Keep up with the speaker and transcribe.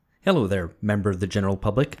Hello there, member of the general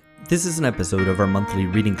public. This is an episode of our monthly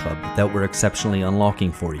reading club that we're exceptionally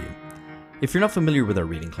unlocking for you. If you're not familiar with our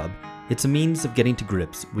reading club, it's a means of getting to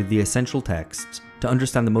grips with the essential texts to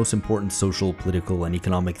understand the most important social, political, and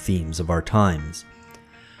economic themes of our times.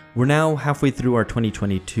 We're now halfway through our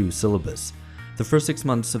 2022 syllabus. The first 6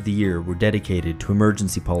 months of the year were dedicated to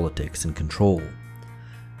emergency politics and control.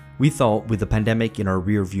 We thought, with the pandemic in our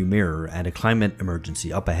rearview mirror and a climate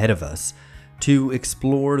emergency up ahead of us, to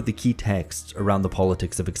explore the key texts around the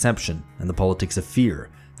politics of exception and the politics of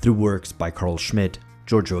fear through works by Carl Schmitt,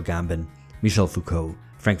 Giorgio Agamben, Michel Foucault,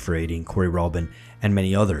 Frank Furedi, Corey Robin, and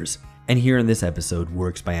many others, and here in this episode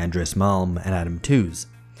works by Andreas Malm and Adam Tooze.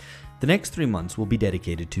 The next 3 months will be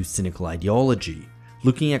dedicated to cynical ideology,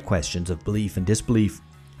 looking at questions of belief and disbelief,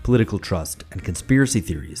 political trust, and conspiracy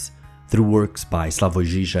theories, through works by Slavoj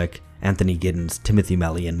Žižek, Anthony Giddens, Timothy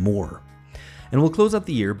Melley, and more. And we'll close out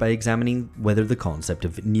the year by examining whether the concept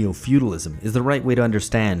of neo-feudalism is the right way to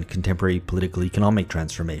understand contemporary political economic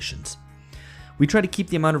transformations. We try to keep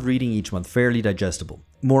the amount of reading each month fairly digestible.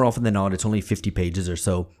 More often than not, it's only 50 pages or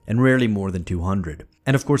so, and rarely more than 200.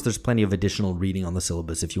 And of course, there's plenty of additional reading on the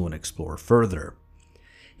syllabus if you want to explore further.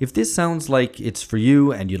 If this sounds like it's for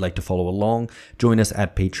you and you'd like to follow along, join us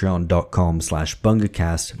at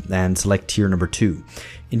patreon.com/bungacast and select tier number 2.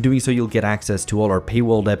 In doing so, you'll get access to all our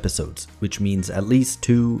paywalled episodes, which means at least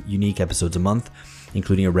 2 unique episodes a month,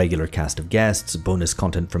 including a regular cast of guests, bonus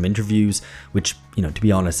content from interviews, which, to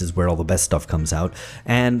be honest, is where all the best stuff comes out,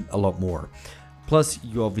 and a lot more. Plus,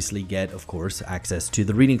 you obviously get, of course, access to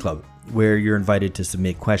the Reading Club, where you're invited to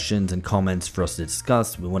submit questions and comments for us to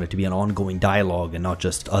discuss. We want it to be an ongoing dialogue and not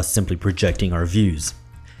just us simply projecting our views.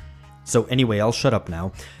 So anyway, I'll shut up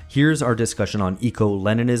now. Here's our discussion on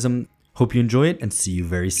eco-Leninism. Hope you enjoy it and see you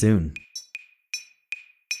very soon.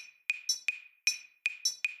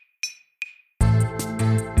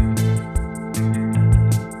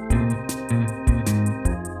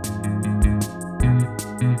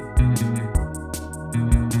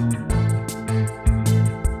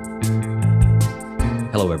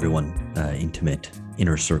 Hello everyone, intimate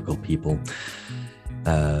inner circle people,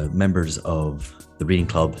 members of the Reading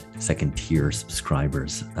Club, second tier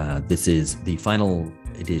subscribers. This is the final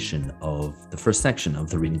edition of the first section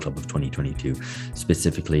of the Reading Club of 2022,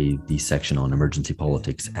 specifically the section on emergency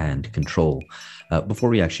politics and control. Before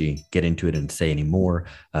we actually get into it and say any more,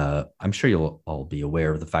 I'm sure you'll all be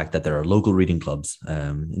aware of the fact that there are local reading clubs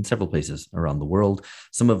in several places around the world.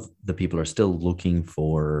 Some of the people are still looking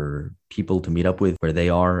for people to meet up with where they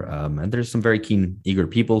are, and there's some very keen, eager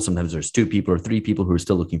people. Sometimes there's 2 people or 3 people who are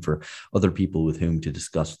still looking for other people with whom to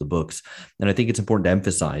discuss the books. And I think it's important to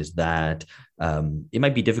emphasize that it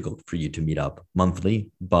might be difficult for you to meet up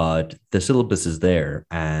monthly, but the syllabus is there.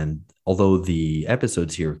 And although the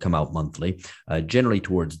episodes here come out monthly, generally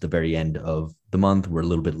towards the very end of the month, we're a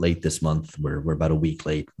little bit late this month. We're about a week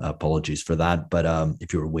late. Apologies for that. But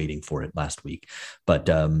if you were waiting for it last week, but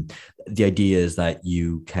the idea is that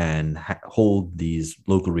you can hold these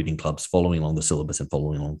local reading clubs following along the syllabus and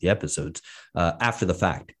following along the episodes after the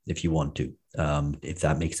fact, if you want to. If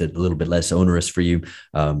that makes it a little bit less onerous for you,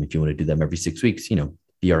 if you want to do them every 6 weeks,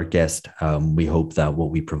 be our guest. We hope that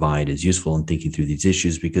what we provide is useful in thinking through these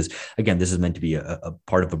issues, because again, this is meant to be a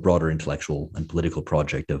part of a broader intellectual and political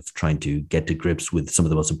project of trying to get to grips with some of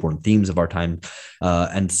the most important themes of our time.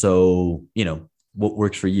 And so, what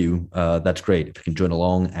works for you, that's great. If you can join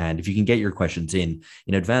along, and if you can get your questions in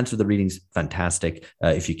advance of the readings, fantastic.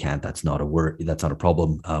 If you can't, that's not a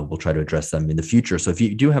problem. We'll try to address them in the future. So if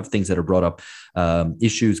you do have things that are brought up,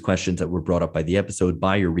 issues, questions that were brought up by the episode,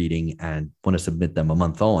 by your reading, and want to submit them a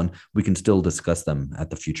month on, we can still discuss them at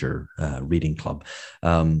the future reading club.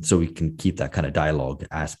 So we can keep that kind of dialogue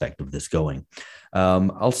aspect of this going.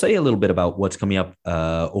 I'll say a little bit about what's coming up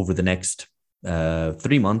over the next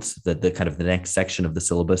 3 months, the kind of the next section of the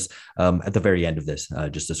syllabus at the very end of this,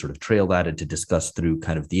 just to sort of trail that and to discuss through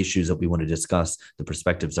kind of the issues that we want to discuss, the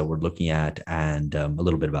perspectives that we're looking at, and a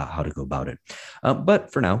little bit about how to go about it.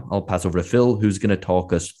 But for now, I'll pass over to Phil, who's going to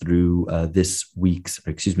talk us through this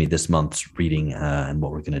month's reading and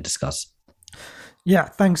what we're going to discuss. Yeah,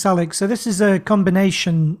 thanks, Alex. So this is a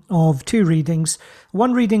combination of 2 readings.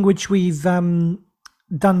 One reading which we've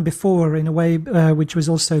done before in a way, which was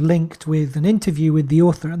also linked with an interview with the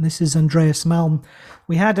author, and this is Andreas Malm.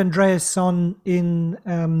 We had Andreas on in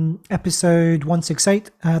episode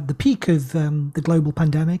 168 at the peak of the global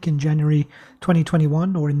pandemic in January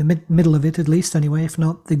 2021, or in the middle of it at least anyway, if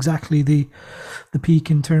not exactly the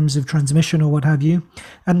peak in terms of transmission or what have you.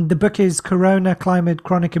 And the book is Corona, Climate,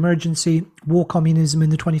 Chronic Emergency, War, Communism in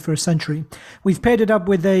the 21st Century. We've paired it up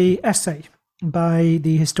with a essay by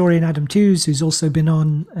the historian Adam Tooze, who's also been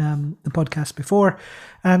on the podcast before.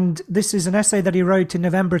 And this is an essay that he wrote in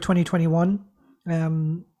November 2021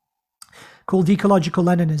 called Ecological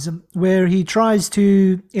Leninism, where he tries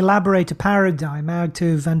to elaborate a paradigm out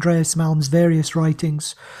of Andreas Malm's various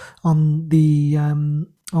writings on the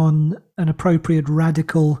on an appropriate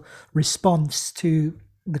radical response to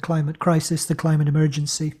the climate crisis, the climate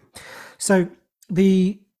emergency. So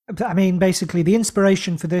basically the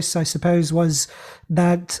inspiration for this, I suppose, was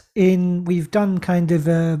that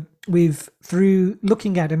through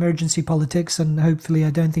looking at emergency politics, and hopefully I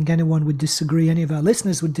don't think anyone would disagree, any of our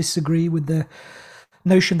listeners would disagree with the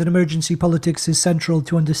notion that emergency politics is central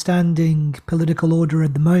to understanding political order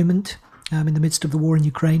at the moment, in the midst of the war in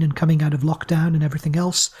Ukraine and coming out of lockdown and everything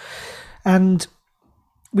else. And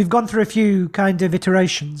we've gone through a few kind of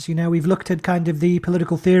iterations. We've looked at kind of the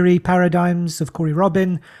political theory paradigms of Corey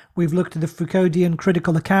Robin. We've looked at the Foucauldian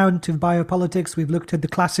critical account of biopolitics. We've looked at the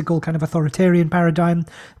classical kind of authoritarian paradigm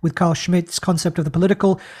with Carl Schmitt's concept of the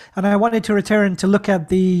political. And I wanted to return to look at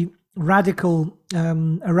the a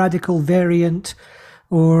radical variant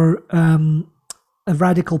or a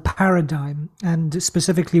radical paradigm, and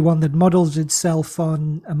specifically one that models itself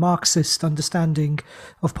on a Marxist understanding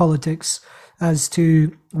of politics as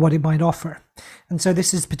to what it might offer. And so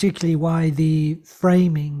this is particularly why the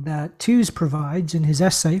framing that Tooze provides in his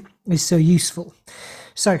essay is so useful.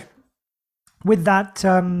 So with that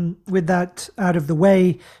out of the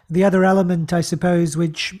way, the other element, I suppose,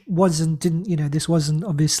 which this wasn't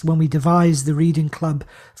obvious when we devised the reading club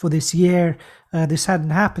for this year. This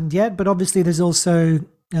hadn't happened yet, but obviously there's also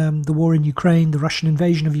the war in Ukraine, the Russian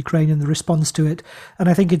invasion of Ukraine and the response to it. And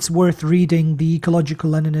I think it's worth reading the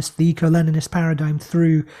eco-Leninist paradigm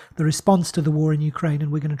through the response to the war in Ukraine,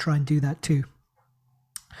 and we're going to try and do that too.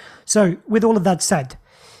 So with all of that said,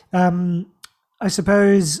 I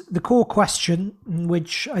suppose the core question,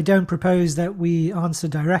 which I don't propose that we answer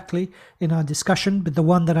directly in our discussion, but the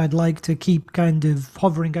one that I'd like to keep kind of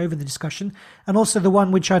hovering over the discussion, and also the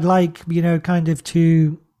one which I'd like, kind of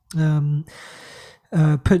to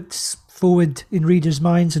put forward in readers'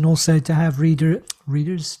 minds, and also to have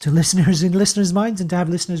listeners in listeners' minds, and to have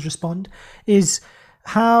listeners respond, is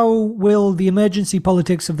how will the emergency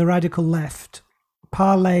politics of the radical left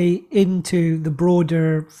parlay into the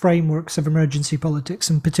broader frameworks of emergency politics,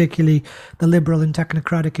 and particularly the liberal and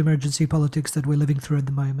technocratic emergency politics that we're living through at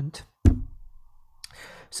the moment?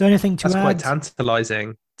 So anything to add? That's quite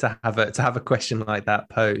tantalizing to have a question like that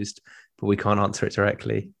posed, but we can't answer it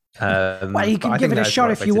directly. Well, you can give it a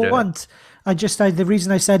shot if you want. The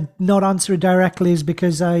reason I said not answer it directly is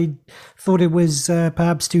because I thought it was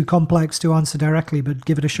perhaps too complex to answer directly, but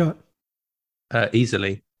give it a shot.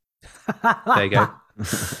 Easily. There you go.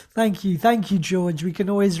 Thank you, George. We can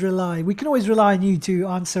always rely on you to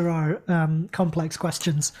answer our complex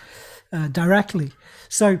questions directly.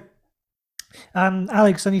 So,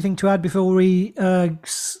 Alex, anything to add before we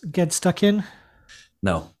get stuck in?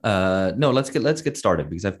 No. Let's get started,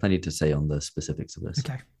 because I have plenty to say on the specifics of this.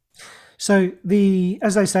 Okay. So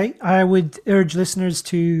as I say, I would urge listeners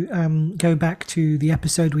to go back to the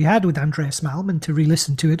episode we had with Andreas Malm and to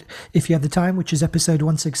re-listen to it if you have the time, which is episode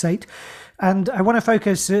 168. And I want to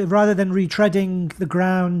focus, rather than retreading the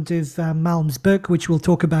ground of Malm's book, which we'll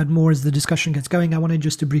talk about more as the discussion gets going, I wanted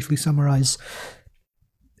just to briefly summarize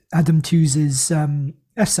Adam Tooze's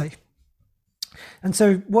essay. And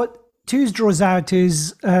so what Tooze draws out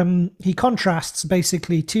is he contrasts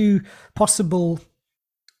basically two possible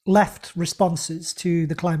left responses to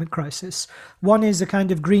the climate crisis. One is a kind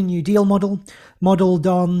of Green New Deal model, modeled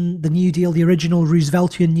on the New Deal, the original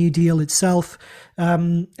Rooseveltian New Deal itself,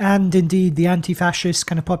 and indeed the anti-fascist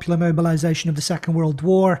kind of popular mobilization of the Second World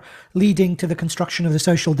War, leading to the construction of the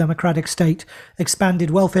social democratic state, expanded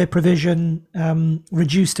welfare provision,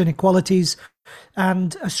 reduced inequalities,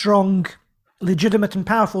 and a strong, legitimate and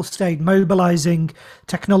powerful state mobilizing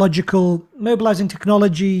technology,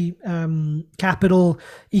 capital,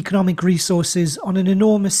 economic resources on an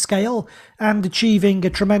enormous scale, and achieving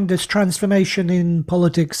a tremendous transformation in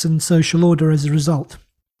politics and social order as a result.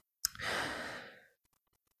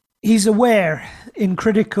 He's aware in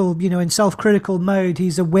self-critical mode,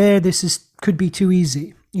 he's aware this could be too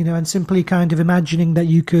easy, and simply kind of imagining that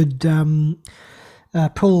you could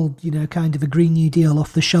pull, kind of a Green New Deal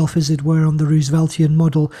off the shelf, as it were, on the Rooseveltian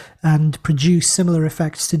model and produce similar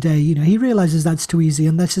effects today. He realizes that's too easy,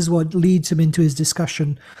 and this is what leads him into his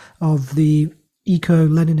discussion of the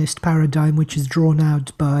eco-Leninist paradigm, which is drawn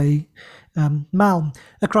out by Malm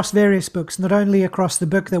across various books, not only across the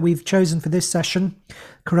book that we've chosen for this session,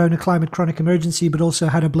 Corona Climate Chronic Emergency, but also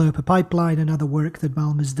How to Blow Up a Pipeline and other work that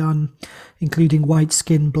Malm has done, including White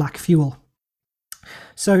Skin, Black Fuel.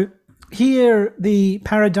 So here the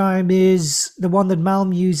paradigm is the one that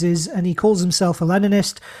Malm uses, and he calls himself a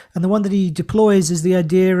Leninist. And the one that he deploys is the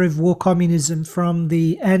idea of war communism from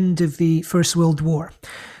the end of the First World War.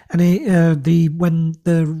 And when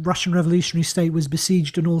the Russian revolutionary state was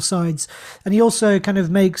besieged on all sides. And he also kind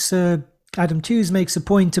of makes, Adam Tooze makes a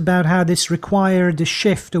point about how this required a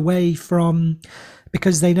shift away from,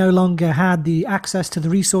 because they no longer had the access to the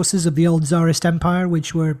resources of the old Tsarist Empire,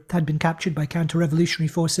 which had been captured by counter-revolutionary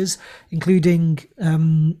forces, including,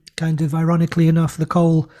 kind of ironically enough, the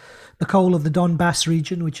coal of the Donbass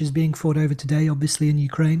region, which is being fought over today, obviously in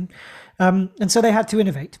Ukraine. And so they had to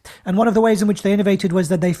innovate. And one of the ways in which they innovated was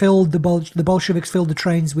that they filled the Bolsheviks filled the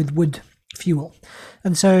trains with wood fuel.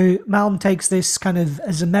 And so Malm takes this kind of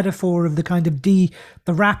as a metaphor of the kind of the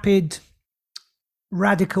rapid,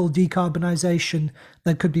 radical decarbonization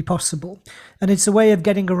that could be possible. And it's a way of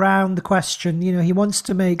getting around the question. He wants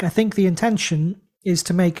to make, I think the intention is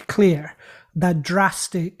to make clear that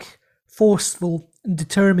drastic, forceful,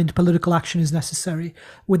 determined political action is necessary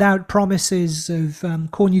without promises of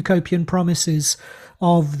cornucopian promises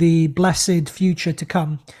of the blessed future to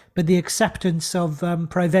come, but the acceptance of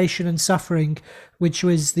privation and suffering, which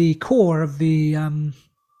was the core of the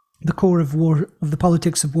core of war, of the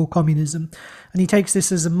politics of war communism. And he takes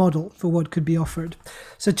this as a model for what could be offered.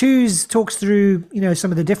 So Tooze talks through,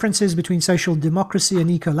 some of the differences between social democracy and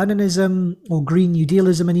eco-Leninism, or Green New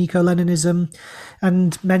Dealism and eco-Leninism,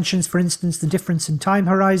 and mentions, for instance, the difference in time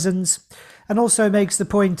horizons, and also makes the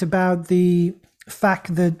point about the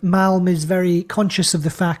fact that Malm is very conscious of the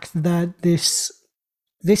fact that this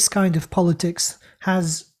kind of politics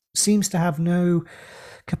seems to have no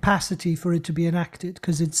capacity for it to be enacted,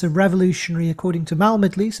 because it's a revolutionary, according to Malm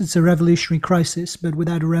at least, it's a revolutionary crisis, but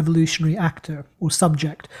without a revolutionary actor or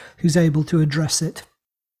subject who's able to address it.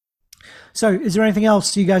 So is there anything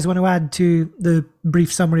else you guys want to add to the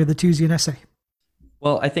brief summary of the Toozian essay?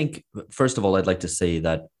 Well, I think, first of all, I'd like to say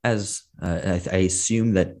that as I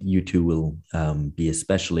assume that you two will be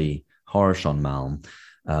especially harsh on Malm,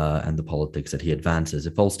 and the politics that he advances,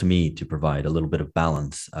 it falls to me to provide a little bit of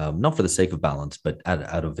balance, not for the sake of balance, but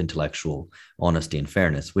out of intellectual honesty and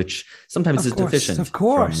fairness, which sometimes is deficient. Of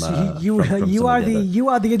course, you are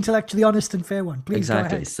the intellectually honest and fair one. Please exactly.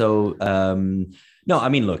 Go ahead. So, no, I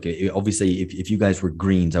mean, look, obviously, if you guys were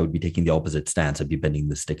Greens, I would be taking the opposite stance. I'd be bending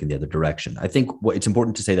the stick in the other direction. I think it's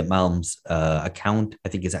important to say that Malm's account, I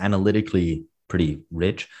think, is analytically pretty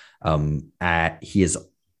rich. He is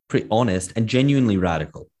pretty honest and genuinely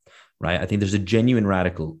radical, right? I think there's a genuine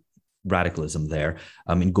radicalism there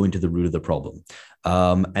in going to the root of the problem.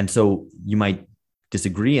 And so you might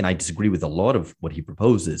disagree, and I disagree with a lot of what he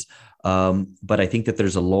proposes. But I think that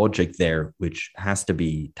there's a logic there which has to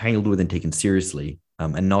be tangled with and taken seriously,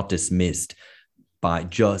 and not dismissed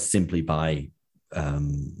simply by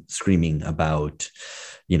screaming about,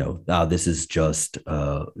 this is just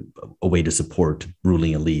a way to support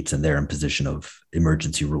ruling elites and their imposition of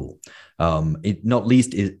emergency rule. Not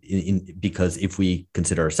least because if we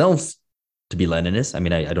consider ourselves to be Leninists, I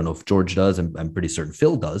mean, I don't know if George does, I'm pretty certain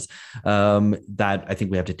Phil does, that I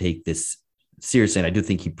think we have to take this seriously. And I do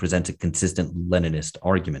think he presents a consistent Leninist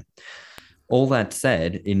argument. All that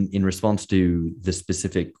said, in response to the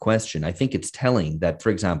specific question, I think it's telling that, for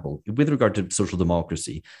example, with regard to social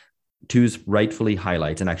democracy, Tooze rightfully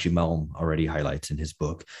highlights, and actually Malm already highlights in his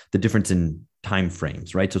book, the difference in time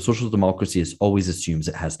frames, right? So social democracy always assumes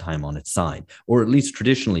it has time on its side, or at least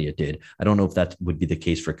traditionally it did. I don't know if that would be the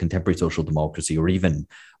case for contemporary social democracy or even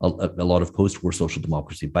a lot of post-war social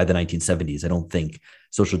democracy. By the 1970s, I don't think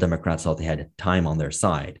social democrats thought they had time on their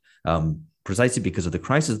side. Precisely because of the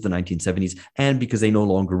crisis of the 1970s and because they no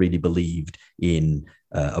longer really believed in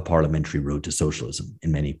a parliamentary road to socialism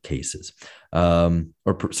in many cases,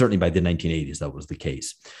 certainly by the 1980s, that was the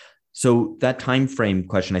case. So that time frame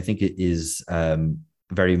question, I think it is a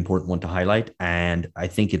very important one to highlight. And I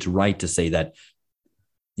think it's right to say that,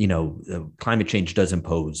 climate change does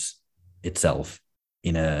impose itself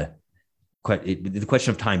the question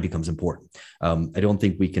of time becomes important. I don't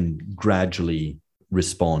think we can gradually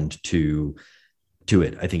respond to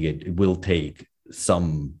it. I think it will take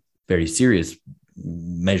some very serious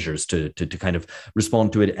measures to kind of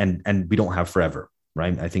respond to it, and we don't have forever,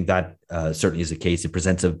 right? I think that certainly is the case. It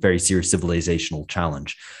presents a very serious civilizational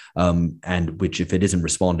challenge, and which, if it isn't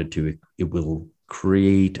responded to, it will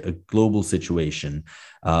create a global situation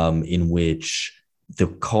in which the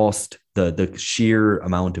cost, the sheer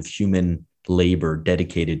amount of human labor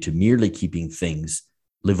dedicated to merely keeping things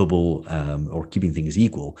livable or keeping things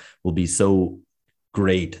equal will be so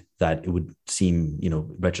great that it would seem,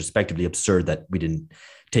 retrospectively absurd that we didn't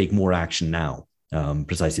take more action now.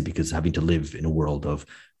 precisely because having to live in a world of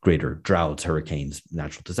greater droughts, hurricanes,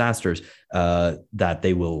 natural disasters,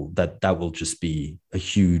 that will just be a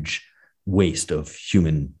huge waste of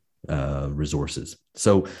human resources.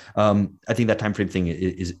 So I think that time frame thing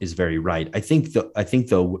is very right. I think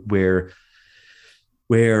though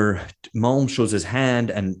where Malm shows his hand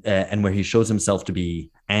and where he shows himself to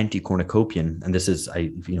be anti-cornucopian, and this is,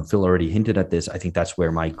 Phil already hinted at this. I think that's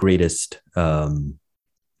where my greatest problem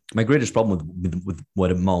with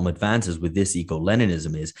what Malm advances with this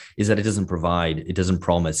eco-Leninism is that it doesn't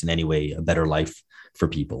promise in any way a better life for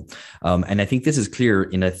people. And I think this is clear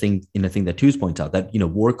in a thing that Tooze points out, that,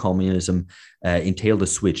 war communism entailed a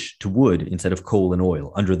switch to wood instead of coal and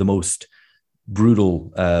oil under the most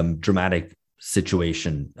brutal, dramatic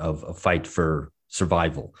situation of a fight for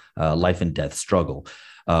survival, life and death struggle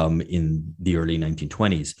in the early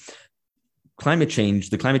 1920s.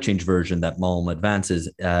 The climate change version that Malm advances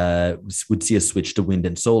would see a switch to wind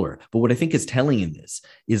and solar. But what I think is telling in this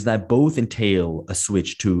is that both entail a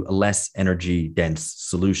switch to a less energy dense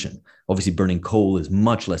solution. Obviously, burning coal is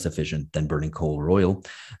much less efficient than burning coal or oil.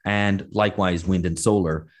 And likewise, wind and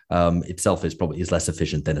solar itself is less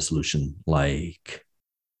efficient than a solution like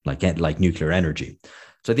nuclear energy.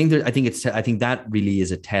 So I think that really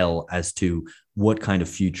is a tell as to what kind of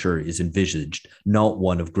future is envisaged, not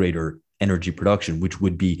one of greater energy production, which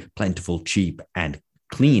would be plentiful, cheap, and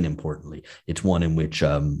clean. Importantly, it's one in which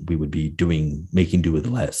we would be making do with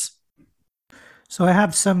less. So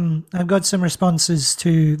I've got some responses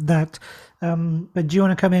to that, but do you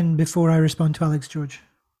want to come in before I respond to Alex, George?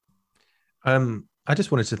 I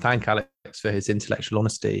just wanted to thank Alex for his intellectual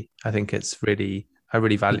honesty. I think it's really, I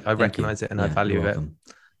really value, I recognize it, and I value it.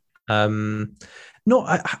 No,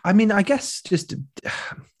 I guess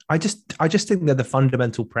I just think that the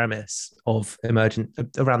fundamental premise of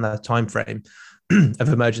around that time frame of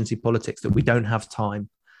emergency politics, that we don't have time,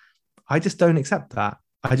 I just don't accept that.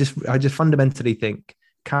 I just fundamentally think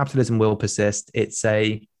capitalism will persist. It's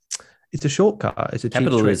a shortcut. It's a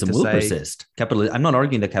capitalism will persist. I'm not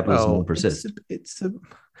arguing that capitalism will persist.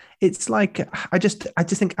 It's like I just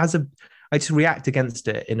think I just react against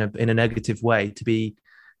it in a negative way,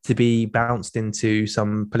 to be bounced into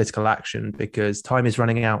some political action because time is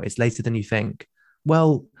running out. It's later than you think.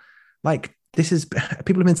 Well, like people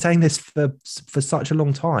have been saying this for such a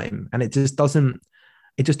long time, and it just doesn't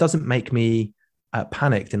make me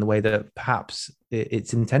panicked in the way that perhaps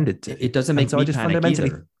it's intended to. It doesn't make me panic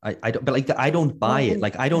either. I don't buy it.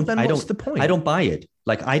 Like what's the point? I don't buy it.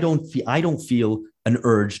 Like I don't feel an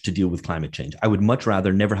urge to deal with climate change. I would much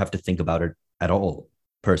rather never have to think about it at all,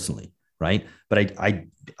 personally, right? But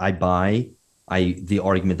I buy the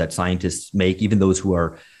argument that scientists make, even those who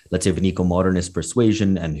are, let's say, of an eco-modernist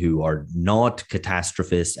persuasion and who are not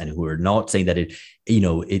catastrophists and who are not saying that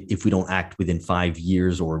if we don't act within 5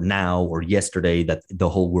 years or now or yesterday, that the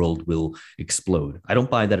whole world will explode. I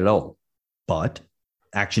don't buy that at all. But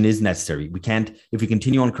action is necessary. We can't, if we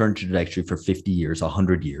continue on current trajectory for 50 years,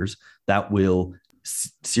 100 years, that will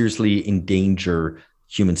seriously endanger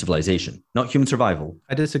human civilization, not human survival.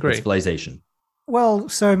 I disagree. Civilization. Well,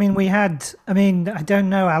 so, I don't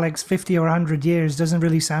know, Alex, 50 or 100 years doesn't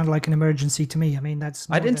really sound like an emergency to me.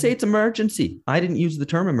 I didn't say it's emergency. I didn't use the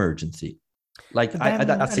term emergency. Like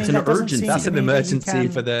it's an urgency. That's an emergency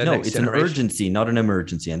for the next generation. An urgency, not an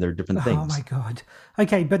emergency, and they're different things. Oh my God.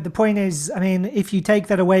 Okay, but the point is, if you take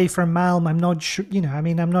that away from Malm, I'm not sure.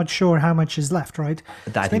 I'm not sure how much is left, right?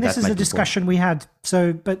 This is a discussion we had.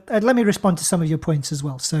 So, but let me respond to some of your points as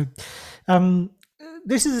well. So,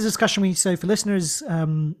 this is a discussion so for listeners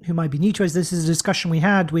who might be new to us, this is a discussion we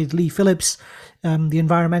had with Lee Phillips,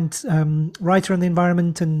 the writer on the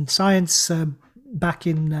environment and science, back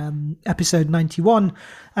in episode 91,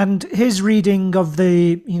 and his reading of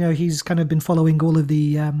he's kind of been following all of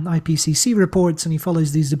the IPCC reports, and he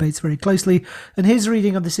follows these debates very closely, and his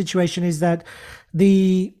reading of the situation is that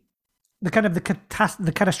the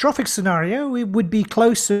catastrophic scenario, we would be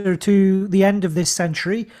closer to the end of this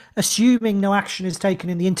century, assuming no action is taken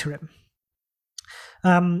in the interim.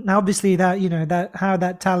 Now, obviously, obviously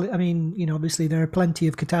there are plenty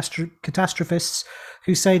of catastrophists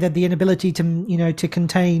who say that the inability to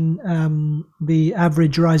contain the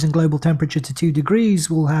average rise in global temperature to 2 degrees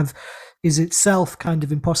is itself kind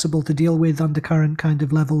of impossible to deal with under current kind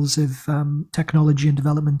of levels of technology and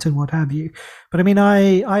development and what have you. But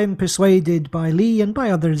I am persuaded by Lee and by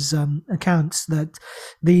others' accounts that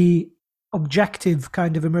the objective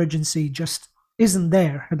kind of emergency just isn't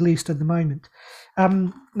there, at least at the moment.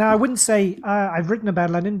 Now, I wouldn't say I've written about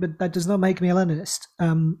Lenin, but that does not make me a Leninist.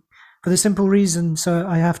 For the simple reason, so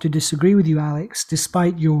I have to disagree with you, Alex,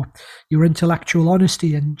 despite your intellectual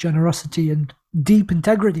honesty and generosity and deep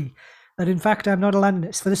integrity that in fact I'm not a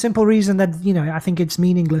Leninist, for the simple reason that, I think it's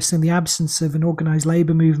meaningless in the absence of an organized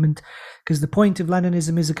labor movement, because the point of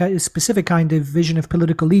Leninism is a specific kind of vision of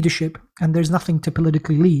political leadership, and there's nothing to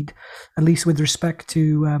politically lead, at least with respect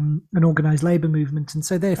to an organized labor movement. And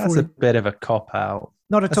so therefore... That's a bit of a cop-out.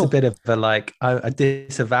 Not at all. That's a bit of a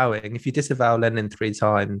disavowing. If you disavow Lenin 3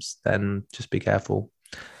 times, then just be careful.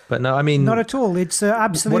 But no, I mean... Not at all. It's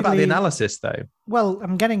absolutely... What about the analysis, though? Well,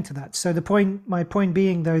 I'm getting to that. So my point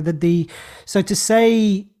being, though, that to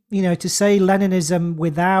say Leninism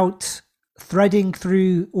without threading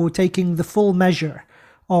through or taking the full measure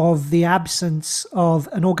of the absence of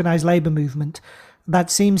an organized labor movement,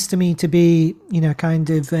 that seems to me to be, kind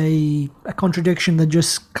of a contradiction that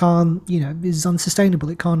just can't, is unsustainable.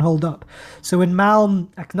 It can't hold up. So when Malm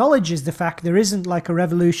acknowledges the fact there isn't like a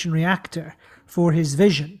revolutionary actor for his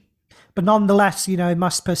vision, but nonetheless, it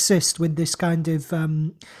must persist with this kind of,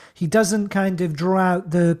 he doesn't kind of draw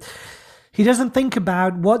out he doesn't think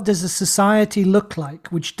about what does a society look like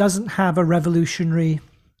which doesn't have a revolutionary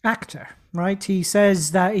actor, right? He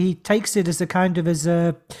says that he takes it as a kind of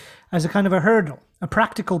a hurdle, a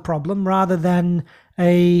practical problem, rather than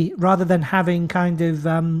having kind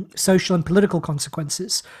of social and political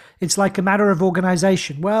consequences. It's like a matter of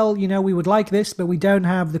organization. Well, we would like this, but we don't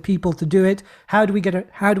have the people to do it. How do we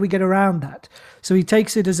get around that? So he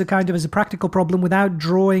takes it as a practical problem without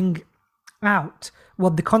drawing out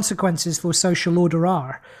what the consequences for social order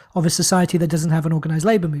are of a society that doesn't have an organized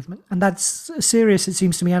labor movement. And that's a serious, it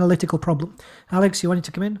seems to me, analytical problem. Alex, you wanted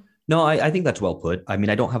to come in? No, I think that's well put. I mean,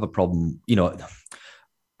 I don't have a problem.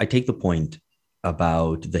 I take the point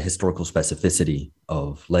about the historical specificity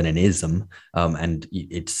of Leninism, and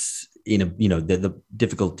it's the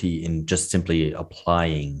difficulty in just simply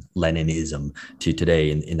applying Leninism to today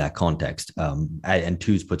in that context. And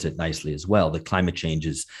Tooze puts it nicely as well. That climate change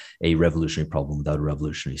is a revolutionary problem without a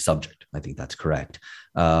revolutionary subject. I think that's correct.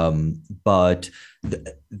 But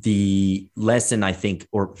the lesson, I think,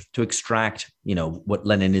 or to extract, what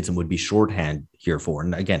Leninism would be shorthand here for,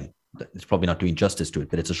 and again, it's probably not doing justice to it,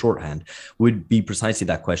 but it's a shorthand, would be precisely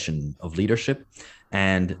that question of leadership.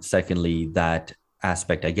 And secondly, that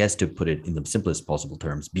aspect, I guess, to put it in the simplest possible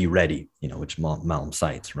terms, be ready, which Malm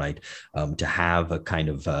cites, right? To have a kind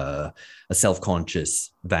of a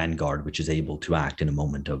self-conscious vanguard, which is able to act in a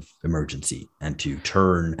moment of emergency and to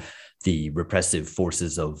turn the repressive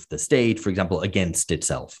forces of the state, for example, against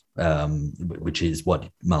itself, which is what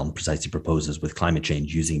Malm precisely proposes with climate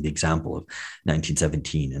change, using the example of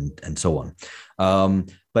 1917 and so on.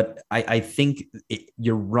 But I think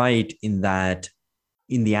you're right in that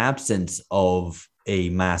in the absence of a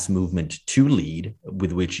mass movement to lead,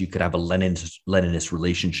 with which you could have a Leninist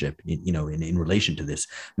relationship, in relation to this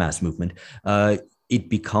mass movement, it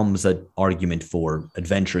becomes an argument for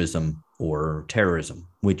adventurism or terrorism,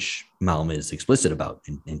 which Malm is explicit about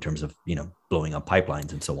in terms of, blowing up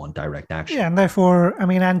pipelines and so on, direct action. Yeah, and therefore, I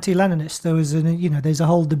mean, anti-Leninist. There's a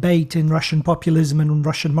whole debate in Russian populism and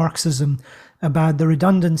Russian Marxism about the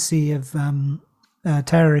redundancy of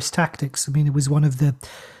terrorist tactics. I mean, it was one of the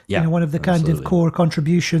kind of core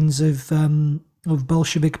contributions of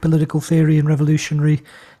Bolshevik political theory and revolutionary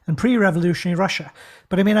and pre-revolutionary Russia.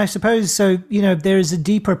 But I mean, I suppose so. There is a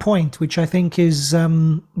deeper point, which I think is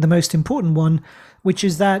the most important one, which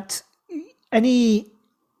is that if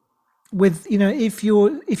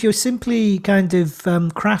you're simply kind of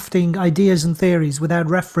crafting ideas and theories without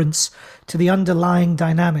reference to the underlying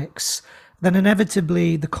dynamics, then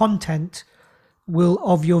inevitably the content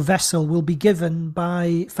of your vessel will be given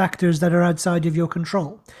by factors that are outside of your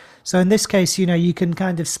control. So in this case, you can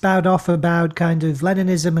kind of spout off about kind of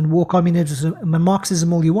Leninism and war communism and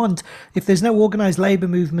Marxism all you want. If there's no organized labor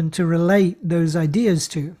movement to relate those ideas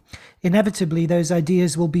to, inevitably those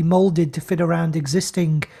ideas will be molded to fit around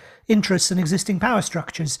existing interests and existing power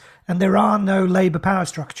structures. And there are no labor power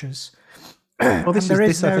structures. Well, there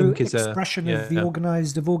is no expression of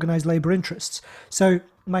organized labor interests. So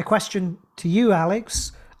my question to you,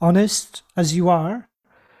 Alex, honest as you are,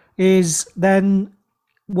 is then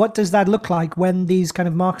what does that look like when these kind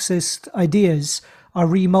of Marxist ideas are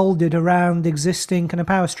remolded around existing kind of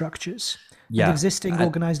power structures and existing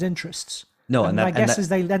organized interests? No, and my guess is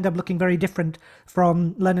they end up looking very different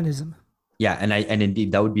from Leninism. Yeah, and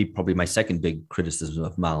indeed that would be probably my second big criticism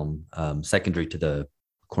of Malm, secondary to the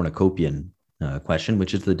cornucopian question,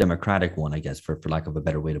 which is the democratic one, I guess, for lack of a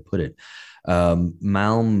better way to put it.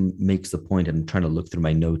 Malm makes the point, and I'm trying to look through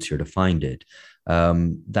my notes here to find it,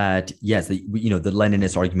 that yes, the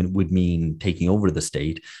Leninist argument would mean taking over the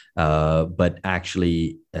state, but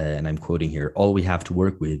actually, and I'm quoting here, all we have to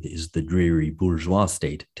work with is the dreary bourgeois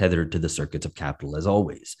state tethered to the circuits of capital as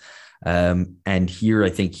always. And here I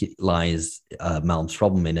think lies Malm's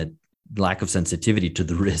problem in a lack of sensitivity to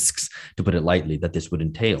the risks, to put it lightly, that this would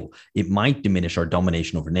entail. It might diminish our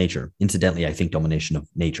domination over nature. Incidentally, I think domination of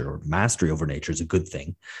nature or mastery over nature is a good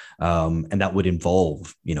thing. And that would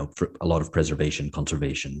involve, for a lot of preservation,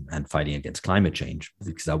 conservation, and fighting against climate change,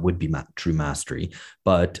 because that would be true mastery.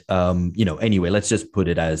 But, anyway, let's just put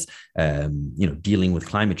it as, dealing with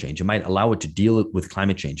climate change. It might allow it to deal with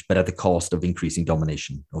climate change, but at the cost of increasing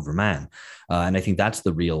domination over man. And I think that's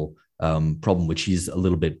the real problem, which he's a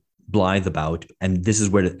little bit blithe about. And this is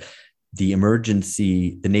where the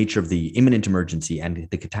emergency, the nature of the imminent emergency and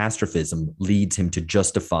the catastrophism leads him to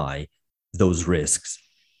justify those risks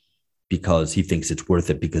because he thinks it's worth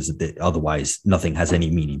it, because otherwise nothing has any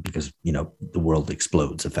meaning, because, the world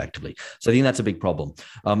explodes effectively. So I think that's a big problem.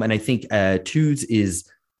 And I think Tooze is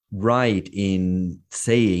right in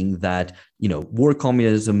saying that, war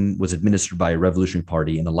communism was administered by a revolutionary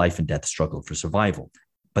party in a life and death struggle for survival.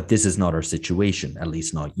 But this is not our situation, at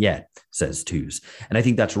least not yet, says Tooze. And I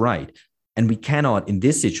think that's right. And we cannot, in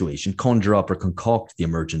this situation, conjure up or concoct the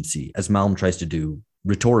emergency, as Malm tries to do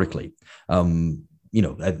rhetorically,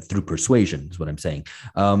 through persuasion is what I'm saying.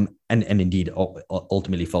 And indeed,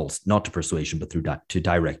 ultimately falls not to persuasion, but to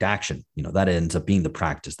direct action. That ends up being the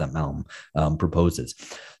practice that Malm proposes.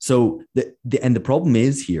 So the problem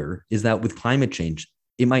is that with climate change,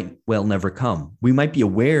 it might well never come. We might be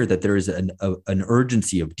aware that there is an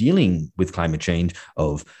urgency of dealing with climate change,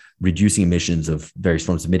 of reducing emissions, of various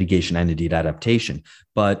forms of mitigation and indeed adaptation.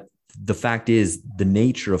 But the fact is, the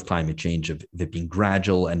nature of climate change, of it being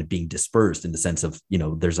gradual and it being dispersed, in the sense of,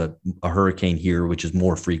 there's a hurricane here, which is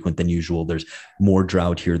more frequent than usual. There's more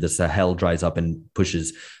drought here. The Sahel dries up and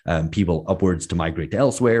pushes people upwards to migrate to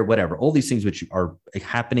elsewhere, whatever. All these things which are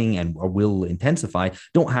happening and will intensify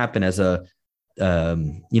don't happen as an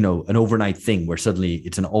overnight thing where suddenly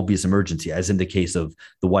it's an obvious emergency, as in the case of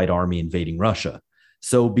the White Army invading Russia.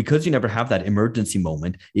 So because you never have that emergency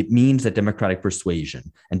moment, it means that democratic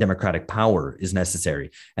persuasion and democratic power is necessary.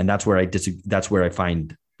 And that's where I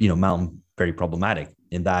find, Malm very problematic,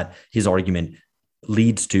 in that his argument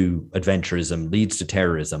leads to adventurism, leads to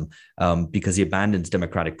terrorism, because he abandons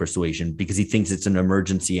democratic persuasion, because he thinks it's an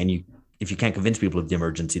emergency, and if you can't convince people of the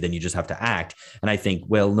emergency, then you just have to act. And I think,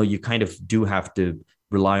 well, no, you kind of do have to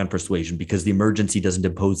rely on persuasion, because the emergency doesn't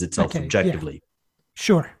impose itself subjectively. Yeah.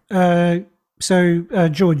 Sure. So,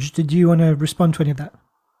 George, did you want to respond to any of that?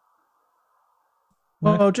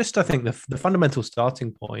 Well, I think the fundamental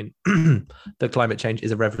starting point that climate change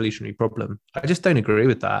is a revolutionary problem. I just don't agree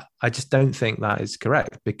with that. I just don't think that is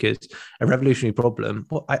correct, because a revolutionary problem,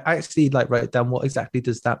 I actually wrote down what exactly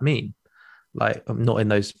does that mean? Not in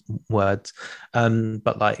those words,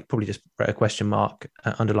 but probably just wrote a question mark,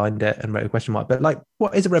 underlined it and wrote a question mark. But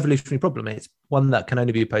what is a revolutionary problem? It's one that can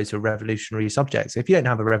only be posed to a revolutionary subject. So if you don't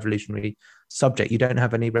have a revolutionary subject, you don't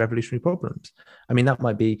have any revolutionary problems. I mean, that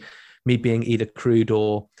might be me being either crude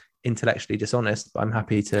or intellectually dishonest, but I'm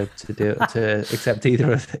happy to accept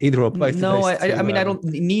either or both. No, I mean, I don't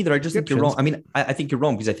neither. I just think you're wrong. I mean, I think you're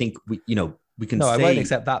wrong, because I think we can say, I won't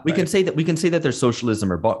accept that. We can say that there's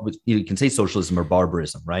socialism, or you can say socialism or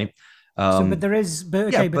barbarism, right? But there is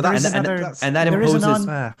another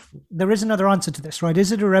answer to this, right?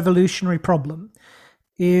 Is it a revolutionary problem?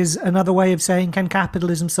 Is another way of saying, can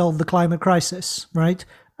capitalism solve the climate crisis, right?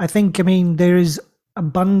 There is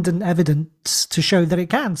abundant evidence to show that it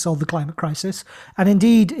can solve the climate crisis. And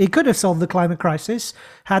indeed, it could have solved the climate crisis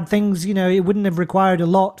had things, it wouldn't have required a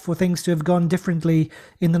lot for things to have gone differently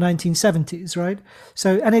in the 1970s, right?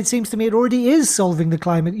 So, and it seems to me it already is solving the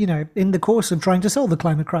climate, in the course of trying to solve the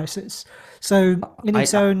climate crisis. So in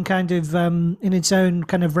its own kind of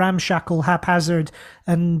ramshackle, haphazard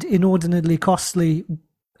and inordinately costly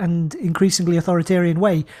and increasingly authoritarian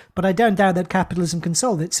way, but I don't doubt that capitalism can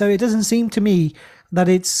solve it. So it doesn't seem to me that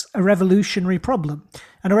it's a revolutionary problem.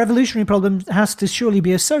 And a revolutionary problem has to surely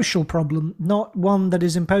be a social problem, not one that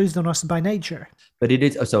is imposed on us by nature. But it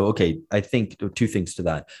is so, okay, I think two things to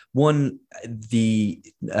that. One, the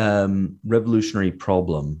revolutionary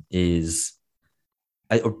problem is,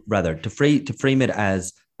 or rather, to frame it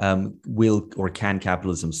as will or can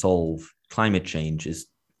capitalism solve climate change is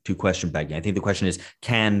to question begging. I think the question is,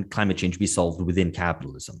 can climate change be solved within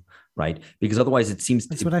capitalism, right? Because otherwise it seems...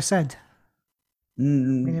 That's what I said.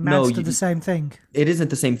 It amounts to the same thing. It isn't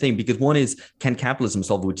the same thing, because one is, can capitalism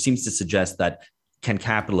solve it, which seems to suggest that can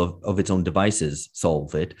capital of its own devices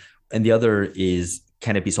solve it? And the other is,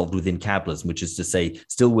 can it be solved within capitalism, which is to say,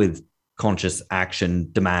 still with conscious action,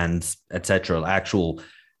 demands, etc., actual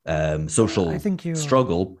social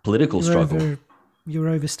struggle, political struggle. You're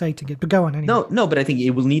overstating it, but go on anyway. No, but I think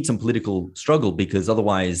it will need some political struggle, because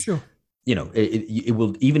otherwise it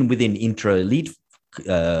will, even within intra-elite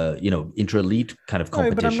intra-elite kind of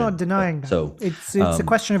competition. No, but I'm not denying that. So it's a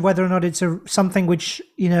question of whether or not it's something which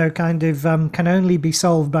kind of can only be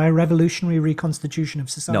solved by a revolutionary reconstitution of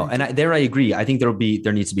society. No, and I agree. I think there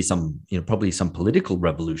needs to be some, probably some political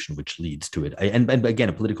revolution which leads to it. And again,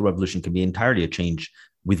 a political revolution can be entirely a change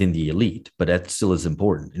within the elite, but that still is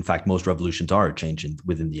important. In fact, most revolutions are a change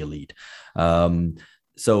within the elite.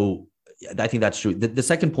 So I think that's true. The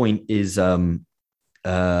second point is.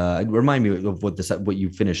 Remind me of what you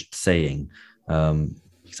finished saying,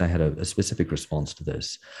 because I had a specific response to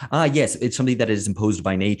this. Yes, it's something that is imposed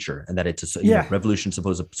by nature, and that it's a revolution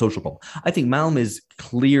supposed a social problem. I think Malm is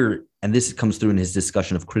clear, and this comes through in his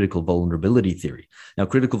discussion of critical vulnerability theory. Now,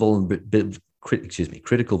 critical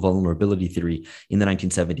vulnerability theory in the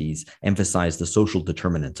 1970s emphasized the social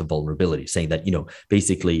determinants of vulnerability, saying that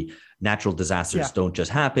basically natural disasters don't just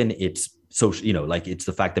happen. It's social, like it's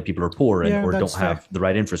the fact that people are poor or don't have the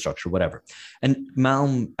right infrastructure, whatever. And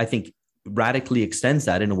Malm, I think, radically extends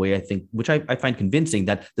that in a way, I think, which I find convincing,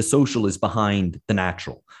 that the social is behind the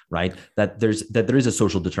natural, right? That there is a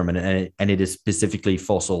social determinant, and it is specifically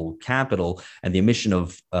fossil capital and the emission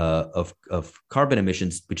of carbon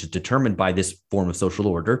emissions, which is determined by this form of social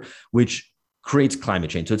order, which creates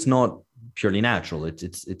climate change. So it's not purely natural.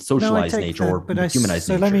 It's socialized nature or humanized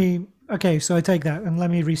nature. So I take that, and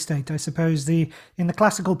let me restate. I suppose in the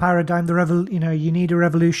classical paradigm, you need a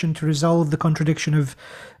revolution to resolve the contradiction of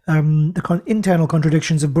internal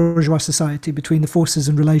contradictions of bourgeois society between the forces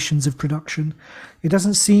and relations of production. It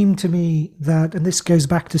doesn't seem to me that, and this goes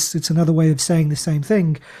back to, it's another way of saying the same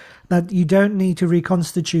thing, that you don't need to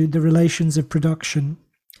reconstitute the relations of production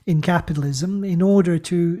in capitalism in order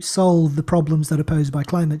to solve the problems that are posed by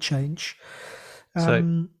climate change. So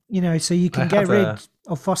you can get rid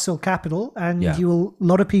of fossil capital, and a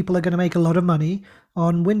lot of people are going to make a lot of money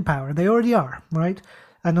on wind power. They already are, right?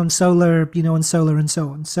 And on solar, and so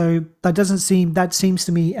on. So that seems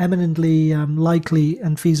to me eminently likely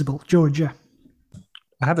and feasible. George, yeah.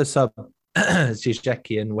 I have a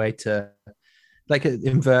Zizek'ian way to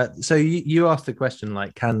invert. So you asked the question,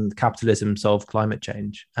 can capitalism solve climate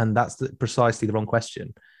change? And that's precisely the wrong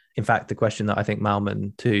question. In fact, the question that I think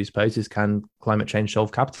Malman too poses: can climate change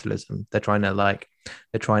solve capitalism? They're trying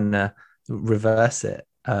to reverse it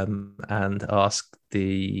and ask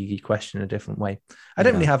the question in a different way. I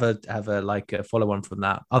don't really have a follow on from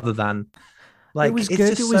that, other than it was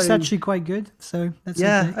good. It was actually quite good. So that's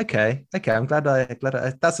okay. I'm glad I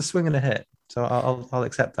that's a swing and a hit. So I'll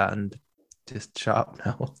accept that and just shut up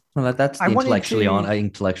now. Well, that's the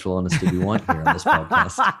intellectual honesty we want here on this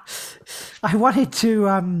podcast. I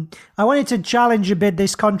wanted to challenge a bit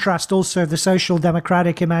this contrast also of the social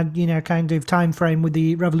democratic kind of time frame with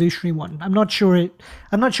the revolutionary one. I'm not sure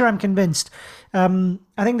I'm convinced. I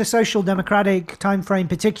think the social democratic time frame,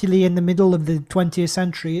 particularly in the middle of the 20th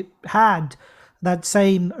century, it had that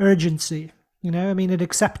same urgency. It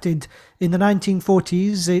accepted in the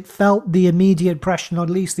 1940s, it felt the immediate pressure, not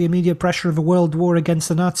least the immediate pressure of a world war against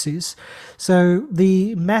the Nazis. So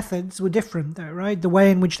the methods were different there, right? The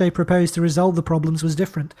way in which they proposed to resolve the problems was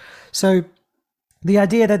different. So the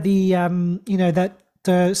idea that the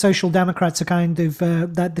social democrats are kind of,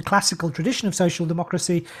 that the classical tradition of social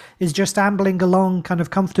democracy is just ambling along kind of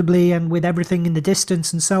comfortably and with everything in the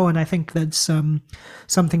distance and so on, I think that's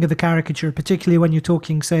something of a caricature, particularly when you're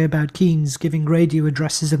talking, say, about Keynes giving radio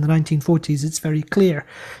addresses in the 1940s. It's very clear,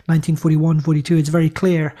 1941, 42, it's very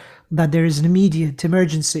clear that there is an immediate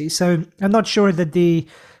emergency. So I'm not sure that the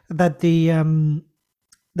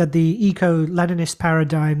eco-Leninist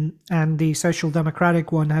paradigm and the social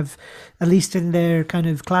democratic one have, at least in their kind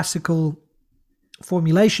of classical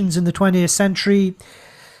formulations in the 20th century,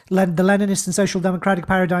 the Leninist and social democratic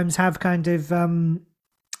paradigms have kind of,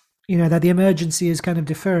 that the emergency is kind of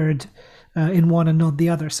deferred in one and not the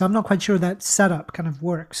other. So I'm not quite sure that setup kind of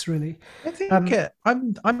works, really. I think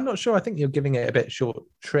I'm not sure. I think you're giving it a bit short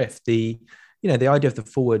shrift. The idea of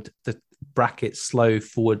the bracket slow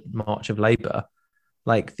forward march of Labour,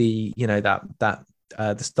 like the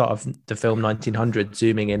start of the film 1900,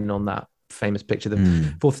 zooming in on that famous picture,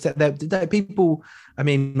 the fourth step. People, I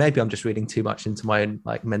mean, maybe I'm just reading too much into my own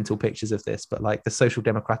mental pictures of this, but the social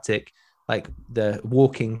democratic, the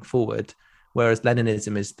walking forward, whereas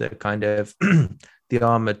Leninism is the kind of the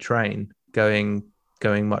armored train going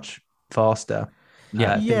much faster.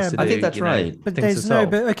 I think that's right. But there's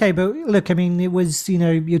but look, I mean, it was,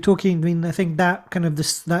 you're talking, I mean, I think that kind of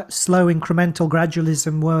that slow incremental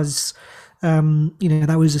gradualism was,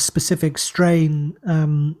 that was a specific strain.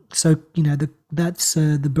 So, that's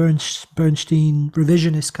the Bernstein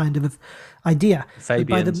revisionist kind of idea.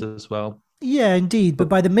 Fabians as well. Yeah, indeed. But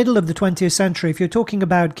by the middle of the 20th century, if you're talking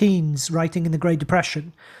about Keynes writing in the Great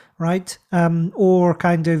Depression, right, or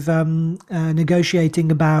kind of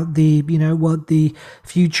negotiating about what the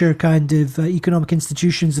future kind of economic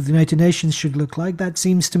institutions of the United Nations should look like, that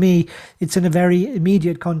seems to me it's in a very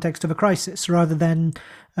immediate context of a crisis rather than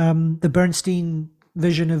the Bernstein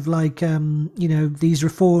vision of like these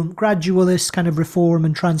gradualist kind of reform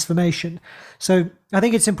and transformation. So I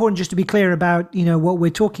think it's important just to be clear about what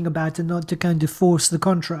we're talking about and not to kind of force the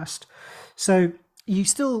contrast. So you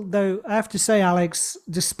still, though, I have to say, Alex,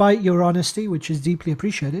 despite your honesty, which is deeply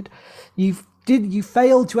appreciated, you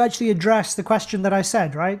failed to actually address the question that I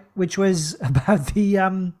said, right, which was about the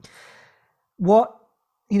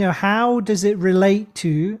how does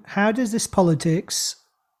this politics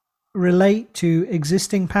relate to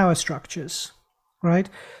existing power structures, right?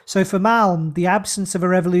 So for Malm, the absence of a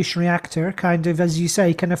revolutionary actor kind of, as you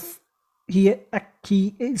say, he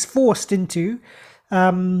is forced into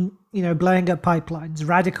blowing up pipelines,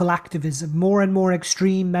 radical activism, more and more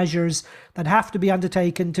extreme measures that have to be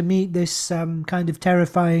undertaken to meet this kind of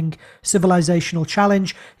terrifying civilizational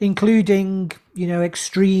challenge, including the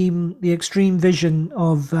extreme vision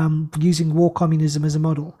of using war communism as a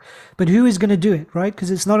model. But who is going to do it, right? Because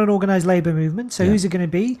it's not an organized labor movement. So who's it going to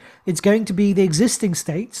be? It's going to be the existing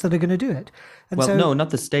states that are going to do it. And no,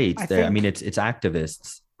 not the states. I mean, it's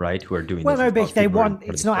activists, right, who are doing well, this. No, but they want,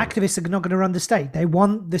 it's not activists are not going to run the state. They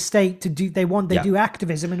want the state to do, do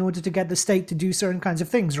activism in order to get the state to do certain kinds of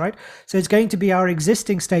things, right? So it's going to be our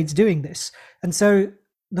existing states doing this. And so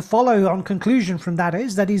the follow-on conclusion from that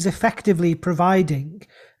is that he's effectively providing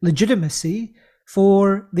legitimacy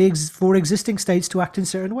for existing states to act in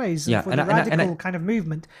certain ways. And for the radical kind of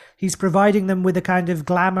movement, he's providing them with a kind of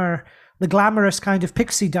the glamorous kind of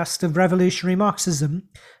pixie dust of revolutionary Marxism,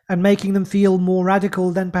 and making them feel more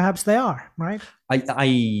radical than perhaps they are, right? I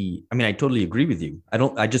mean, I totally agree with you.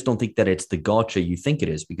 I just don't think that it's the gotcha you think it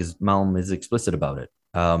is, because Malm is explicit about it.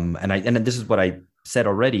 And this is what I said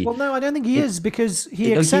already. Well, no, I don't think he is, because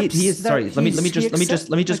he accepts. He is. Sorry, let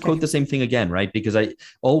me just quote the same thing again, right? Because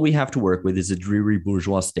all we have to work with is a dreary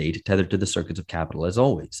bourgeois state tethered to the circuits of capital, as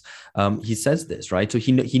always. He says this, right? So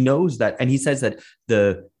he knows that, and he says that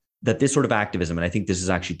that this sort of activism, and I think this is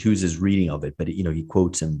actually Tooze's reading of it, but he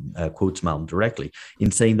quotes Malm directly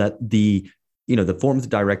in saying that the forms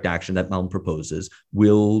of direct action that Malm proposes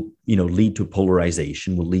will lead to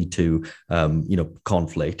polarization, will lead to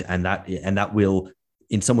conflict, and that will,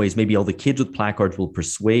 in some ways, maybe all the kids with placards will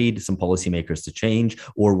persuade some policymakers to change,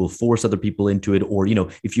 or will force other people into it, or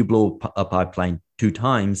if you blow a pipeline 2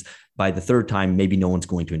 times, by the 3rd time, maybe no one's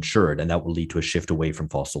going to insure it, and that will lead to a shift away from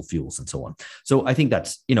fossil fuels and so on. So I think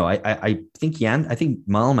that's, I think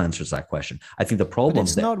Malm answers that question. I think the problem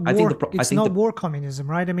is not war communism,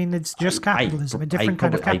 right? I mean, it's just capitalism, a different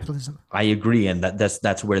kind of capitalism. I agree, and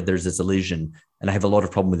that's where there's this illusion. And I have a lot of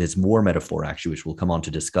problem with this war metaphor, actually, which we'll come on to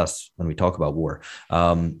discuss when we talk about war.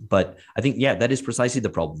 But I think, that is precisely the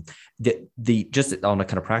problem. The just on a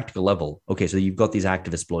kind of practical level, okay, so you've got these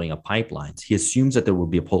activists blowing up pipelines. He assumes that there will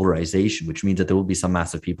be a polarization, which means that there will be some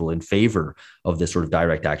mass of people in favor of this sort of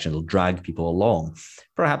direct action. It'll drag people along,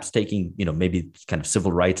 perhaps taking, maybe kind of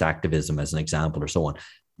civil rights activism as an example or so on.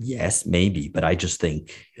 Yes, maybe, but I just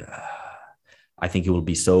think... I think it will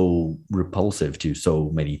be so repulsive to so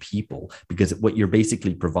many people, because what you're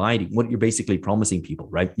basically promising people,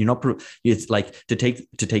 right? It's like to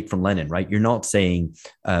take from Lenin, right? You're not saying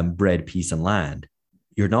bread, peace, and land.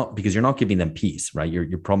 Because you're not giving them peace, right?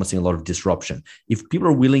 You're promising a lot of disruption. If people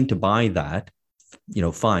are willing to buy that,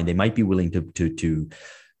 fine, they might be willing to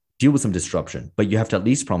deal with some disruption, but you have to at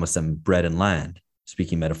least promise them bread and land,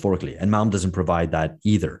 speaking metaphorically. And Malm doesn't provide that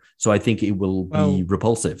either. So I think it will be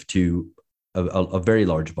repulsive to a very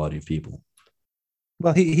large body of people.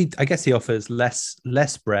 Well, I guess he offers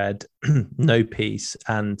less bread, no peace,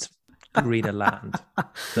 and greener land.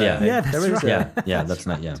 So, that's right. That's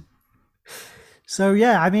not. So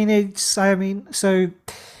well,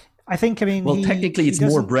 technically it's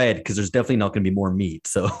more bread, because there's definitely not going to be more meat.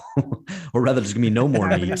 So, or rather, there's going to be no more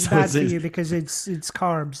meat. It's bad for you because it's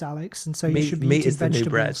carbs, Alex, and so you should be meat eating is the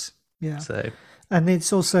vegetables. new bread. Yeah. So. And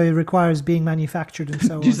it's also requires being manufactured and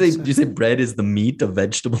so on. Do you say bread is the meat of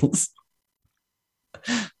vegetables?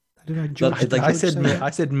 I don't know. George, I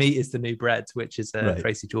said meat is the new bread, which is a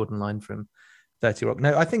Tracy Jordan line from 30 Rock.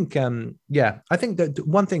 No, I think I think that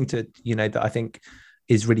one thing to that I think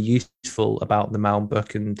is really useful about the Malm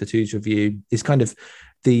book and the Tooze review is kind of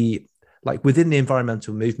within the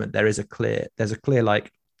environmental movement there's a clear do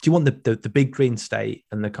you want the big green state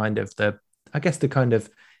and the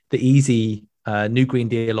easy new Green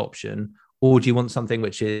Deal option, or do you want something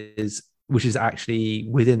which is actually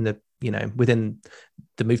within within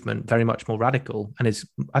the movement, very much more radical, and is,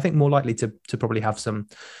 I think, more likely to probably have some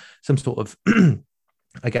sort of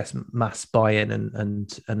I guess mass buy-in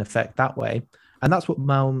and effect that way. And that's what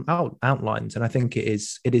Malm outlines, and I think it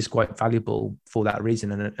is quite valuable for that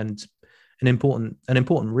reason, and an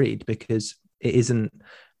important read, because it isn't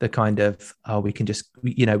the kind of we can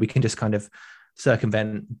just kind of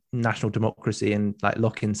circumvent national democracy and like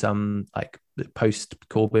lock in some like post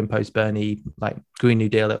Corbyn, post Bernie, like Green New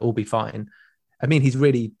Deal, it'll all be fine. I mean,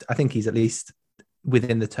 I think he's at least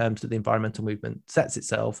within the terms that the environmental movement sets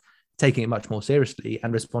itself, taking it much more seriously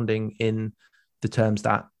and responding in the terms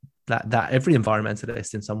that every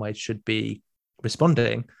environmentalist in some ways should be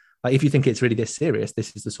responding. Like, if you think it's really this serious,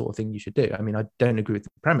 this is the sort of thing you should do. I mean, I don't agree with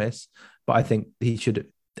the premise, but I think he should.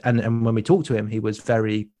 And when we talked to him, he was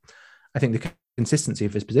very, I think the consistency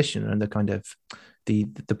of his position and the kind of the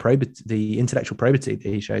probity, the intellectual probity that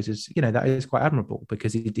he shows is, that is quite admirable,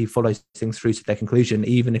 because he follows things through to their conclusion,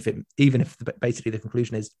 even if basically the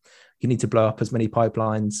conclusion is you need to blow up as many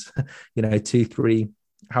pipelines, 2, 3,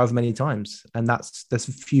 however many times. And there's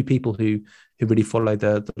a few people who really follow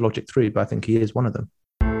the logic through, but I think he is one of them.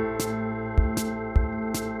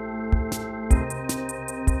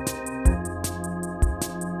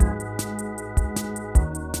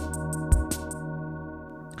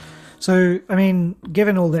 So, I mean,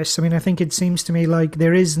 given all this, I mean, I think it seems to me like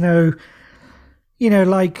there is no,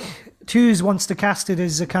 like Tooze wants to cast the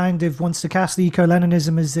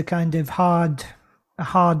eco-Leninism as a kind of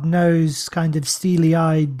hard-nosed, kind of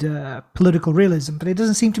steely-eyed political realism, but it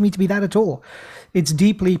doesn't seem to me to be that at all. It's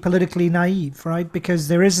deeply politically naive, right? Because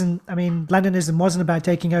Leninism wasn't about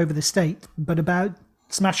taking over the state, but about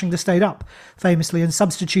smashing the state up, famously, and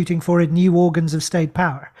substituting for it new organs of state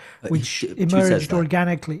power, which emerged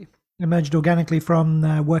organically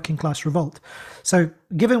from working class revolt. So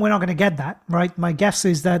given we're not going to get that, right, my guess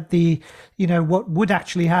is that what would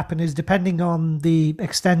actually happen is, depending on the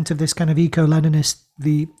extent of this kind of eco-Leninist,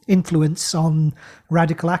 the influence on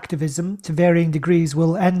radical activism to varying degrees,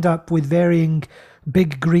 will end up with varying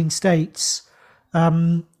big green states,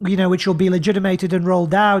 which will be legitimated and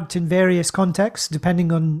rolled out in various contexts,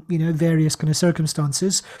 depending on, various kind of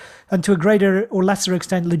circumstances, and to a greater or lesser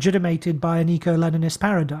extent legitimated by an eco-Leninist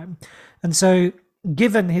paradigm. And so,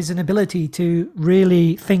 given his inability to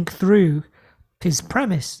really think through his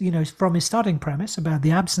premise, from his starting premise about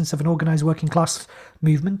the absence of an organized working class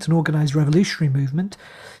movement, an organized revolutionary movement,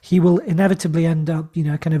 he will inevitably end up,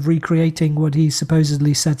 kind of recreating what he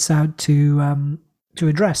supposedly sets out to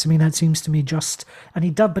address. I mean, that seems to me just, but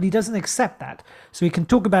he doesn't accept that. So he can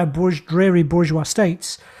talk about dreary bourgeois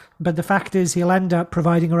states, but the fact is he'll end up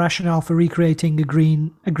providing a rationale for recreating a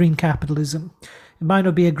green capitalism. It might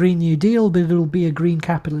not be a Green New Deal, but it'll be a green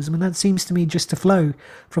capitalism, and that seems to me just to flow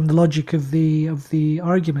from the logic of the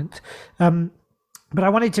argument. But I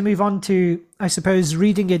wanted to move on to, I suppose,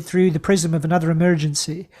 reading it through the prism of another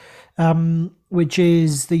emergency, which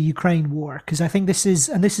is the Ukraine war, because I think this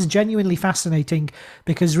is genuinely fascinating,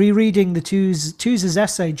 because rereading Tooze's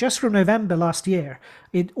essay just from November last year,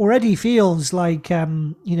 it already feels like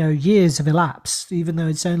years have elapsed, even though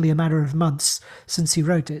it's only a matter of months since he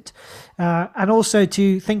wrote it, and also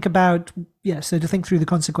to think about to think through the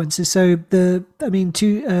consequences. So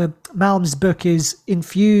Malm's book is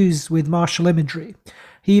infused with martial imagery.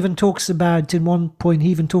 He even talks about, in one point,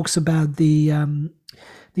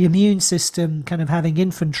 the immune system kind of having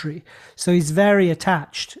infantry. So he's very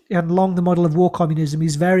attached, and along the model of war communism,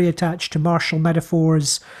 he's very attached to martial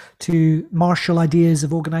metaphors, to martial ideas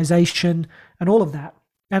of organization, and all of that.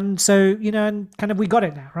 And so, and kind of we got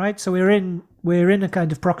it now, right? So we're in a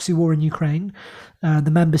kind of proxy war in Ukraine. The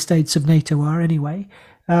member states of NATO are anyway.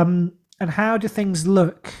 And how do things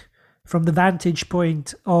look from the vantage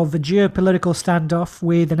point of a geopolitical standoff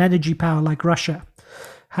with an energy power like Russia?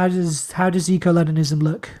 How does eco-Leninism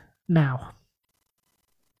look now?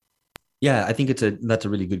 Yeah, I think that's a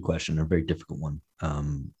really good question, a very difficult one. So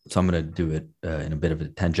I'm going to do it in a bit of a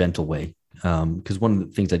tangential way, because one of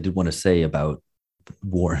the things I did want to say about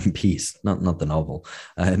War and Peace, not the novel,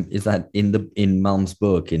 is that in Malm's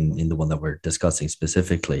book, in the one that we're discussing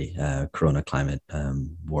specifically, Corona, Climate,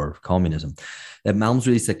 War, Communism, that Malm's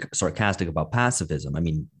really sarcastic about pacifism. I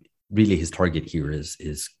mean, really, his target here is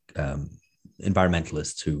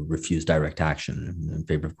environmentalists who refuse direct action in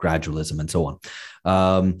favor of gradualism and so on.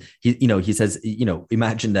 He says,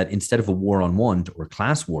 imagine that instead of a war on want or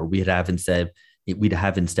class war, we'd have instead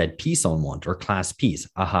peace on want or class peace.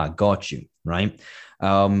 Aha, got you, right?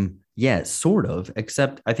 Yeah, sort of,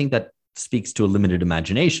 except I think that speaks to a limited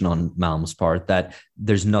imagination on Malm's part, that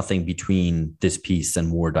there's nothing between this peace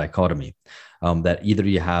and war dichotomy. that either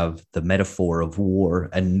you have the metaphor of war,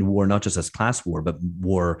 and war not just as class war, but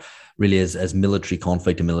war really as military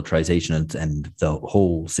conflict and militarization, and the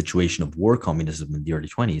whole situation of war communism in the early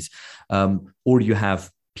 20s, or you have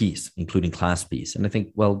peace, including class peace. And I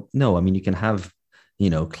think, well, no, I mean, you can have,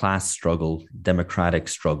 class struggle, democratic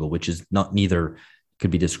struggle, which is neither could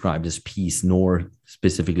be described as peace nor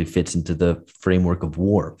specifically fits into the framework of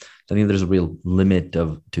war. So I think there's a real limit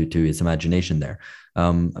to his imagination there,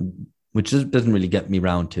 which doesn't really get me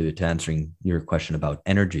around to answering your question about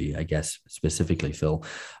energy, I guess, specifically, Phil.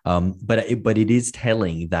 But it is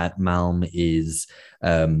telling that Malm is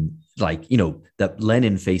that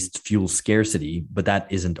Lenin faced fuel scarcity, but that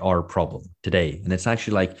isn't our problem today. And it's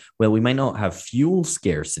actually like, well, we might not have fuel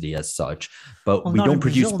scarcity as such, but we don't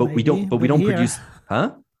produce, we don't produce,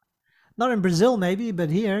 huh? Not in Brazil, maybe, but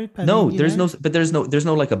here. There's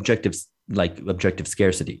no like objective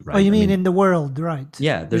scarcity, right? Oh, you mean in the world, right?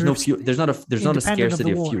 Yeah, there's no fuel. There's not a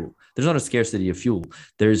scarcity of fuel. There's not a scarcity of fuel.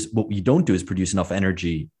 There's what we don't do is produce enough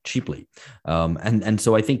energy cheaply, and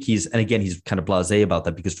so I think he's kind of blasé about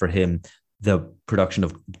that, because for him, the production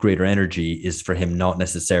of greater energy is for him not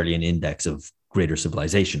necessarily an index of greater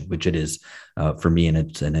civilization, which it is for me, and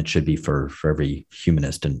it should be for every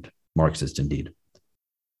humanist and Marxist indeed.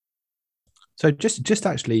 So just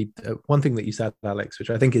actually one thing that you said, Alex,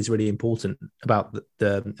 which I think is really important about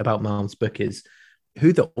about Malm's book, is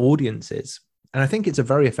who the audience is. And I think it's a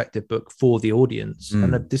very effective book for the audience.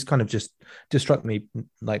 And this kind of just struck me,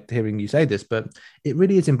 like hearing you say this, but it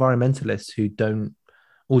really is environmentalists who don't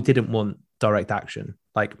or didn't want direct action.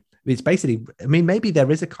 Like, it's basically, I mean, maybe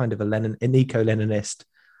there is a kind of an eco-Leninist,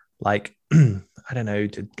 like, I don't know,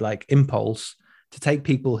 to like impulse to take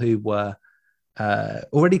people who were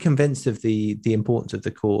already convinced of the importance of the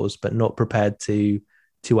cause, but not prepared to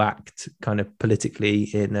act kind of politically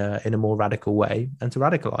in a more radical way, and to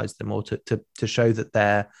radicalize them, or to show that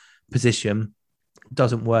their position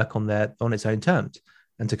doesn't work on its own terms,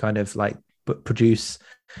 and to kind of like produce,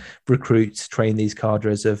 recruit, train these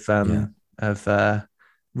cadres of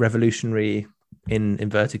revolutionary, in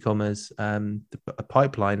inverted commas,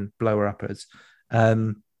 pipeline blower uppers.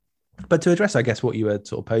 But to address, I guess, what you were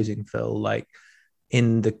sort of posing, Phil, like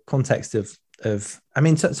in the context of I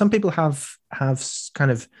mean, some people have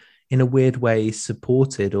kind of in a weird way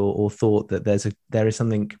supported or thought that there is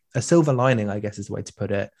something, a silver lining, I guess is the way to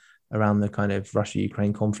put it, around the kind of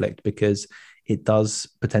Russia-Ukraine conflict, because it does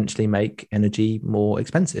potentially make energy more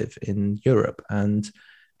expensive in Europe, and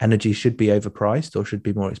energy should be overpriced or should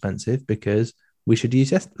be more expensive because we should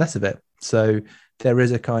use less of it. So there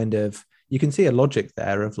is a kind of, you can see a logic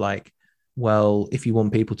there of like, well, if you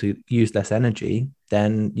want people to use less energy,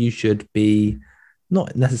 then you should be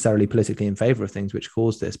not necessarily politically in favor of things which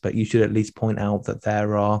cause this, but you should at least point out that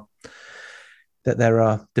there are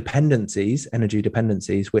dependencies, energy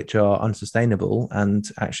dependencies, which are unsustainable, and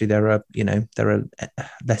actually there are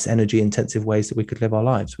less energy intensive ways that we could live our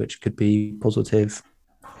lives, which could be positive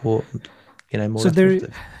or more. So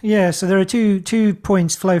there are two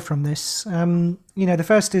points flow from this. The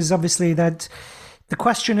first is obviously that the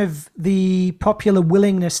question of the popular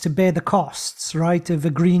willingness to bear the costs, right, of a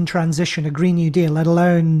green transition, a Green New Deal, let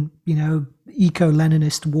alone,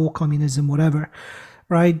 eco-Leninist war communism, whatever,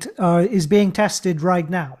 right, is being tested right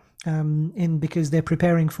now because they're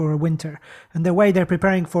preparing for a winter. And the way they're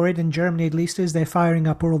preparing for it, in Germany at least, is they're firing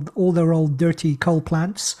up all their old dirty coal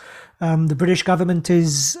plants. The British government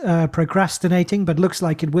is procrastinating, but looks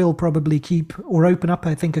like it will probably keep or open up,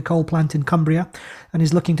 I think, a coal plant in Cumbria, and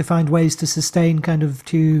is looking to find ways to sustain, kind of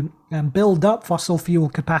to build up fossil fuel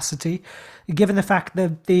capacity, given the fact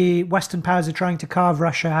that the Western powers are trying to carve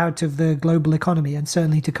Russia out of the global economy, and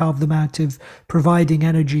certainly to carve them out of providing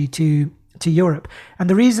energy to Europe. And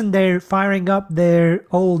the reason they're firing up their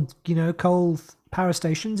old, coal power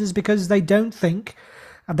stations is because they don't think,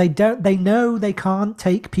 they know they can't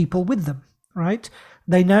take people with them, right?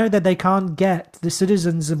 They know that they can't get the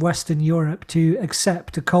citizens of Western Europe to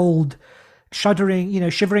accept a cold, shivering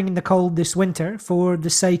in the cold this winter for the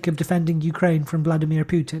sake of defending Ukraine from Vladimir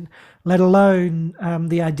Putin, let alone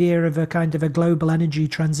the idea of a kind of a global energy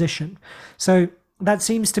transition. So that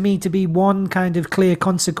seems to me to be one kind of clear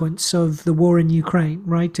consequence of the war in Ukraine,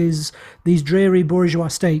 right? Is these dreary bourgeois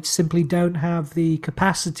states simply don't have the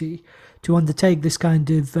capacity to undertake this kind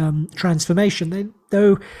of transformation.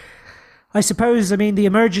 Though I suppose, the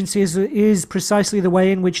emergency is precisely the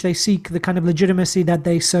way in which they seek the kind of legitimacy that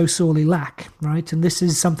they so sorely lack, right? And this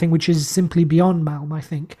is something which is simply beyond Malm, I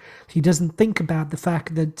think. He doesn't think about the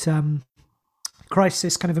fact that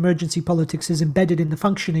crisis, kind of emergency politics, is embedded in the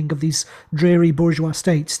functioning of these dreary bourgeois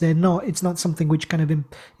states. It's not something which kind of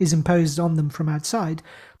is imposed on them from outside.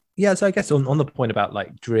 Yeah, so I guess on the point about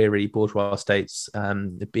like dreary bourgeois states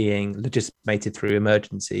being legitimated through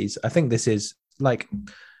emergencies, I think this is like,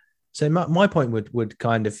 so my point would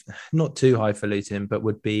kind of, not too highfalutin, but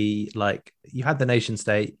would be like, you had the nation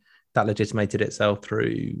state that legitimated itself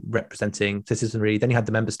through representing citizenry. Then you had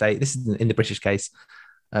the member state. This is in the British case,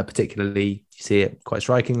 particularly, you see it quite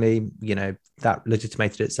strikingly, that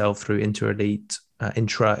legitimated itself through intra-elite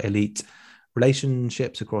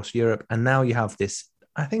relationships across Europe. And now you have this,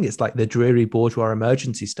 I think it's like the dreary bourgeois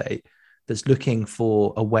emergency state that's looking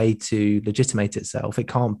for a way to legitimate itself. It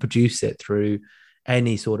can't produce it through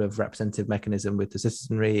any sort of representative mechanism with the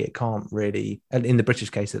citizenry. It can't really, in the British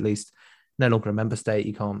case at least, no longer a member state.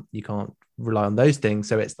 You can't rely on those things.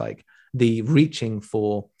 So it's like the reaching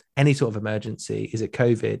for any sort of emergency. Is it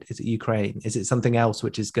COVID? Is it Ukraine? Is it something else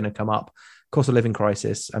which is going to come up? Cost of living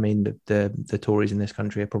crisis. I mean, the Tories in this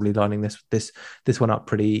country are probably lining this one up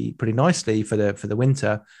pretty nicely for the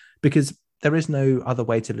winter, because there is no other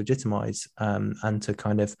way to legitimize and to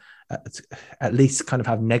kind of at least kind of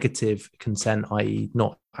have negative consent, i.e.,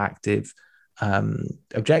 not active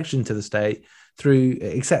objection to the state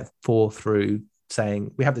except through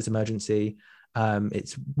saying we have this emergency.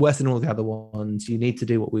 It's worse than all the other ones. You need to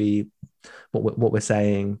do what we're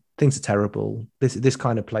saying. Things are terrible. This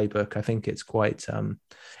kind of playbook, I think it's quite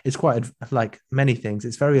like many things.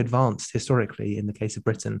 It's very advanced historically in the case of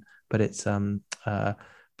Britain, but it's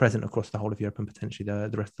present across the whole of Europe and potentially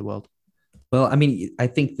the rest of the world. Well, I mean, I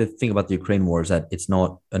think the thing about the Ukraine war is that it's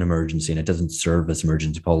not an emergency and it doesn't serve as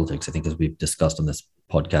emergency politics. I think, as we've discussed on this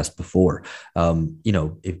podcast before,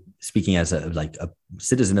 if speaking as a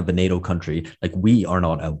citizen of a NATO country, like, we are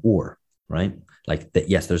not at war, right? Like that,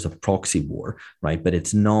 yes, there's a proxy war, right? But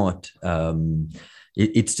it's not,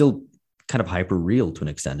 it's still kind of hyper real to an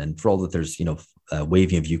extent. And for all that there's,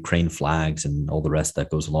 waving of Ukraine flags and all the rest that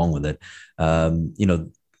goes along with it,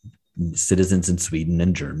 citizens in Sweden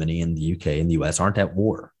and Germany and the UK and the US aren't at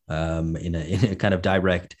war in a kind of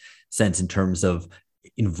direct sense in terms of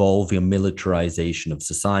involving a militarization of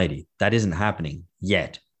society. That isn't happening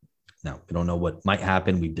yet. Now, we don't know what might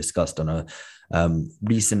happen. We've discussed on a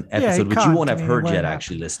recent episode, which you won't have heard yet,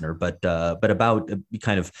 actually, listener, but about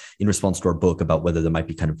kind of in response to our book about whether there might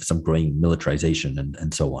be kind of some growing militarization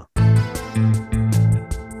and so on.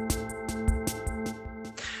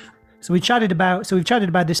 So we've chatted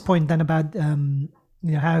about this point then about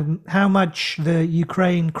how much the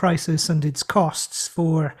Ukraine crisis and its costs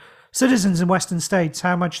for citizens in Western states,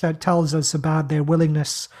 how much that tells us about their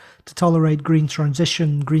willingness to tolerate green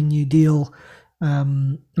transition, Green New Deal,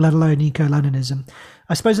 let alone eco-Leninism.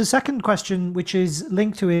 I suppose the second question, which is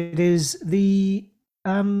linked to it, is the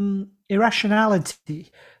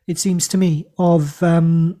irrationality, it seems to me, of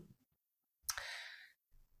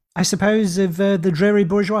I suppose, of the dreary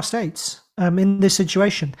bourgeois states in this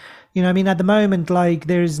situation. At the moment, like,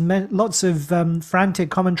 there's lots of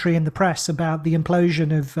frantic commentary in the press about the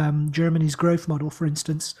implosion of Germany's growth model, for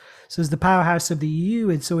instance. So as the powerhouse of the EU,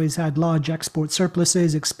 it's always had large export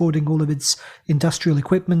surpluses, exporting all of its industrial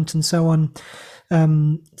equipment and so on,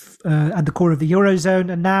 at the core of the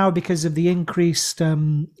Eurozone. And now, because of the increased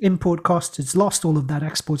import costs, it's lost all of that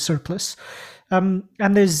export surplus. And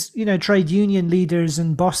there's, trade union leaders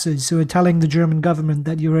and bosses who are telling the German government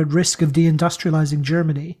that you're at risk of deindustrializing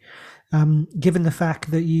Germany, given the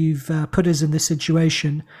fact that you've put us in this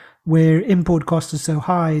situation where import costs are so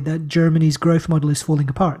high that Germany's growth model is falling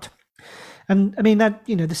apart. And I mean that,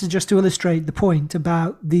 this is just to illustrate the point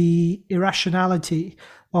about the irrationality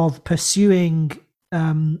of pursuing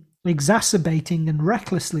exacerbating and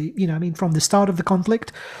recklessly, from the start of the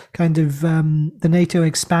conflict, kind of the NATO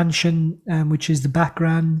expansion, which is the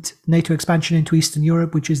background, NATO expansion into Eastern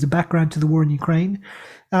Europe, which is the background to the war in Ukraine,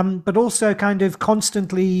 but also kind of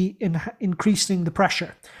constantly increasing the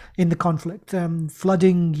pressure in the conflict,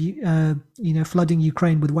 flooding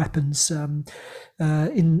Ukraine with weapons.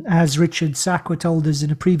 As Richard Sakwa told us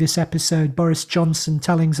in a previous episode, Boris Johnson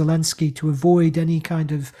telling Zelensky to avoid any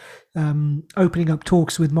kind of opening up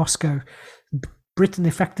talks with Moscow, Britain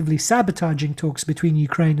effectively sabotaging talks between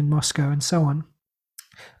Ukraine and Moscow, and so on.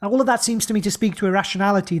 All of that seems to me to speak to a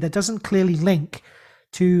rationality that doesn't clearly link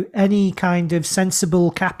to any kind of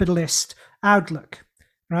sensible capitalist outlook,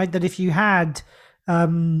 right? That if you had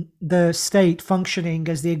the state functioning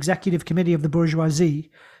as the executive committee of the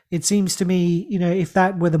bourgeoisie, it seems to me, if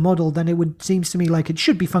that were the model, then seems to me like it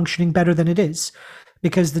should be functioning better than it is,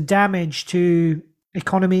 because the damage to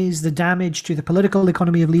economies, the damage to the political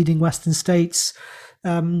economy of leading Western states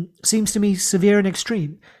seems to me severe and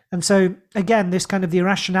extreme. And so, again, this kind of the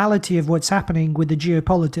irrationality of what's happening with the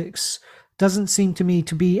geopolitics doesn't seem to me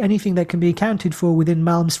to be anything that can be accounted for within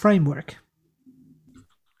Malm's framework.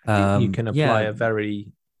 You can apply a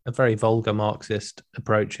very vulgar Marxist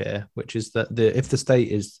approach here, which is that if the state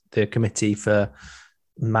is the committee for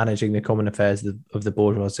managing the common affairs of the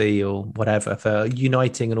bourgeoisie or whatever, for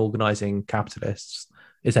uniting and organizing capitalists,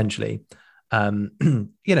 essentially,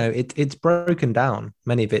 it's broken down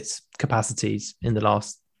many of its capacities in the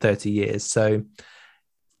last 30 years. So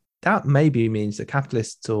that maybe means that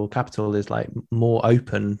capitalists or capital is like more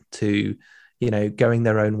open to, going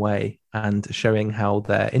their own way and showing how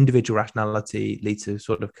their individual rationality leads to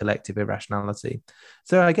sort of collective irrationality.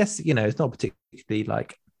 So I guess, it's not particularly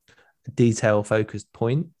like a detail focused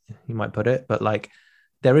point, you might put it, but like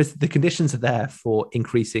the conditions are there for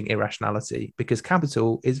increasing irrationality because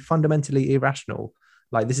capital is fundamentally irrational.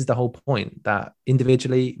 Like this is the whole point, that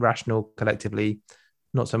individually rational, collectively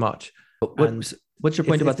not so much. What's your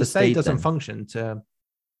point about the state doesn't function to?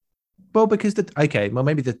 Well, because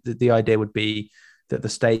maybe the idea would be that the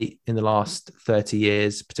state in the last 30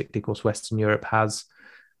 years, particularly across Western Europe, has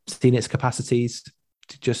seen its capacities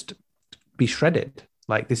to just be shredded.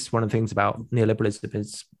 Like this is one of the things about neoliberalism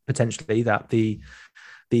is potentially that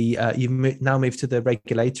you've now moved to the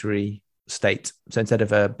regulatory state. So instead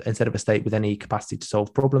of a state with any capacity to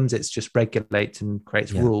solve problems, it's just regulates and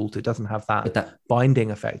creates rules. It doesn't have that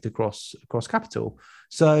binding effect across capital.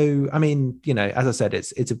 So I mean, as I said,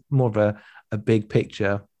 it's more of a big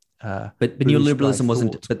picture. But neoliberalism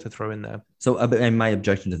wasn't to throw in there. So and my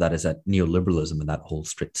objection to that is that neoliberalism and that whole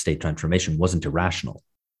state transformation wasn't irrational.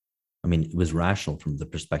 I mean, it was rational from the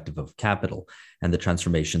perspective of capital, and the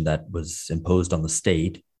transformation that was imposed on the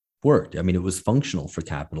state worked. I mean, it was functional for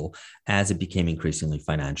capital as it became increasingly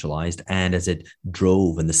financialized and as it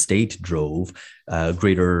drove, and the state drove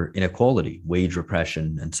greater inequality, wage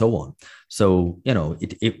repression, and so on. So,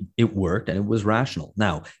 it worked and it was rational.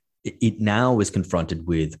 Now, it now is confronted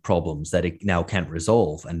with problems that it now can't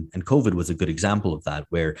resolve. And COVID was a good example of that,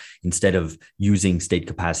 where instead of using state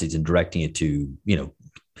capacities and directing it to,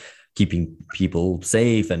 keeping people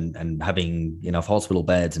safe and having enough hospital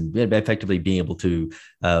beds and effectively being able to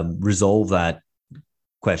resolve that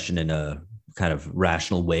question in a kind of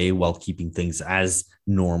rational way while keeping things as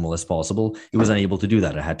normal as possible, it was unable to do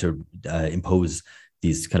that. It had to impose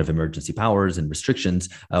these kind of emergency powers and restrictions,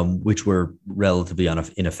 which were relatively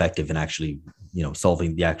ineffective in actually,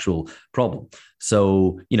 solving the actual problem.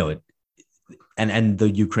 So, and the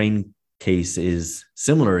Ukraine case is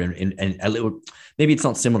similar in maybe it's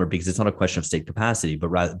not similar because it's not a question of state capacity,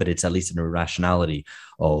 but it's at least an irrationality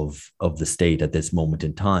of the state at this moment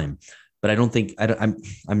in time. But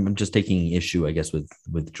I'm just taking issue, I guess,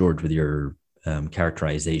 with George, with your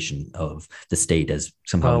characterization of the state as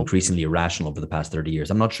somehow increasingly irrational over the past 30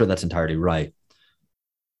 years. I'm not sure that's entirely right.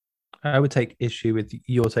 I would take issue with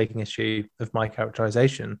your taking issue of my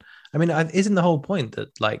characterization. I mean, isn't the whole point that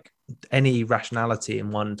like any rationality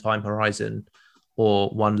in one time horizon or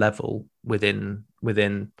one level within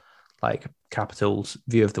like capital's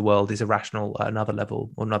view of the world is irrational at another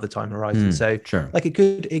level or another time horizon? So sure. Like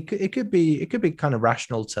it could be kind of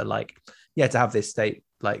rational to like, to have this state,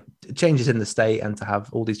 like changes in the state and to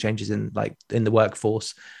have all these changes in like in the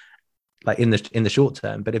workforce, like in the short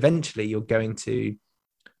term, but eventually you're going to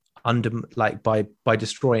by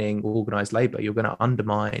destroying organized labor, you're going to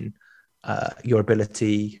undermine your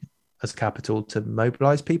ability as capital to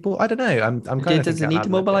mobilize people. I don't know. I'm kind of does it need to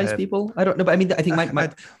mobilize people? I don't know, but I mean, I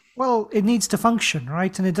think well, it needs to function,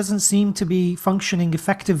 right? And it doesn't seem to be functioning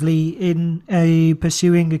effectively in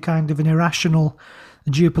pursuing a kind of an irrational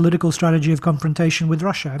geopolitical strategy of confrontation with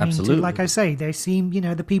Russia. I mean, absolutely. Like I say, they seem,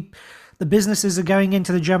 the businesses are going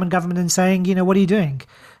into the German government and saying, what are you doing?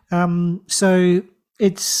 So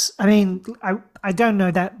it's, I mean, I don't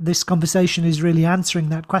know that this conversation is really answering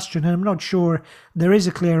that question, and I'm not sure there is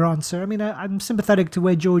a clear answer. I mean, I'm sympathetic to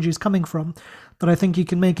where George is coming from, but I think you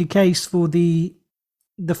can make a case for the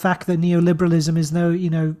fact that neoliberalism is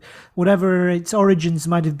no, whatever its origins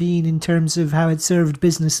might have been in terms of how it served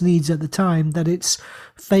business needs at the time, that it's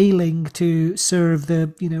failing to serve the,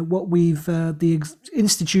 what we've, the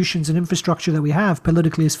institutions and infrastructure that we have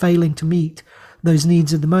politically is failing to meet those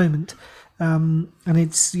needs at the moment. And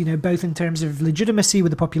it's, both in terms of legitimacy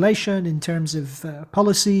with the population, in terms of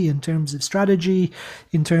policy, in terms of strategy,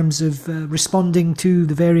 in terms of responding to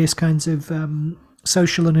the various kinds of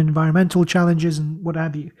social and environmental challenges and what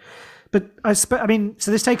have you. But I mean,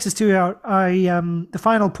 so this takes us to the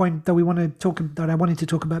final point that I wanted to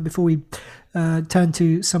talk about before we turn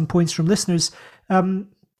to some points from listeners.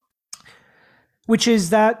 Which is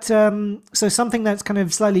that, so something that's kind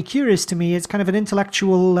of slightly curious to me, it's kind of an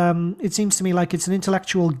intellectual, it seems to me like it's an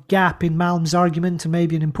intellectual gap in Malm's argument, and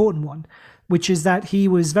maybe an important one, which is that he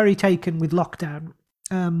was very taken with lockdown.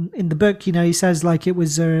 in the book, he says like it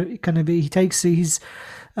was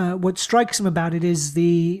what strikes him about it is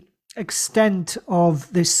the extent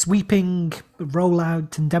of this sweeping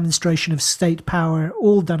rollout and demonstration of state power,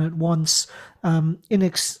 all done at once,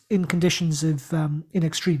 in conditions of in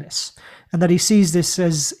extremis, and that he sees this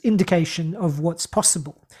as indication of what's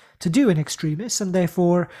possible to do in extremis, and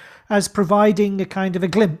therefore as providing a kind of a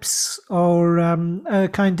glimpse, or a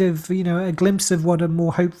kind of a glimpse of what a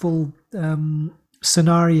more hopeful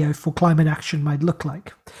scenario for climate action might look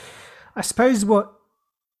like. I suppose what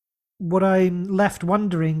I'm left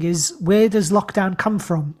wondering is, where does lockdown come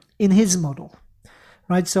from in his model,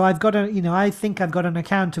 right? So I think I've got an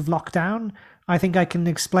account of lockdown. I think I can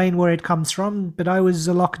explain where it comes from, but I was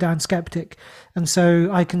a lockdown skeptic. And so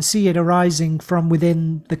I can see it arising from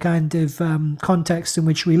within the kind of context in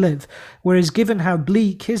which we live. Whereas given how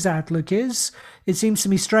bleak his outlook is, it seems to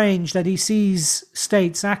me strange that he sees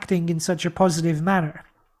states acting in such a positive manner,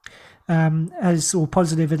 or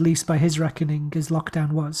positive, at least by his reckoning, as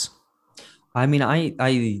lockdown was. I mean,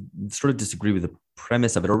 I sort of disagree with the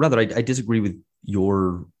premise of it, or rather, I disagree with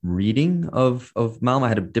your reading of Malm. I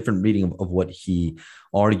had a different reading of what he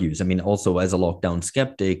argues. I mean, also as a lockdown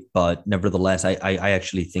skeptic, but nevertheless, I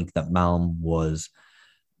actually think that Malm was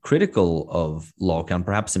critical of lockdown,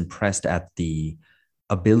 perhaps impressed at the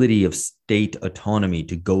ability of state autonomy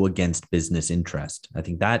to go against business interest. I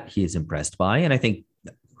think that he is impressed by, and I think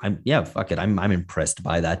I'm impressed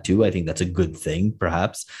by that too. I think that's a good thing,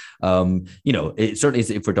 perhaps. It certainly is,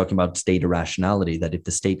 if we're talking about state irrationality, that if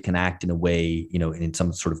the state can act in a way, in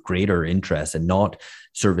some sort of greater interest and not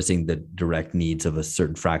servicing the direct needs of a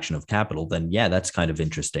certain fraction of capital, then yeah, that's kind of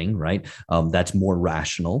interesting, right? That's more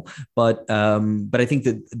rational. But I think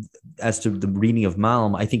that as to the reading of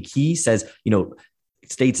Malm, I think he says,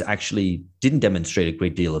 states actually didn't demonstrate a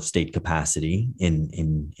great deal of state capacity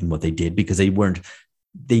in what they did, because they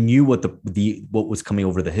knew what was coming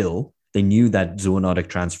over the hill. They knew that zoonotic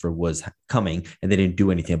transfer was coming, and they didn't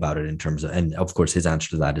do anything about it in terms of, and of course, his answer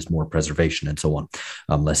to that is more preservation and so on,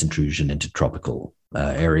 less intrusion into tropical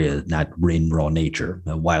area, not in raw nature,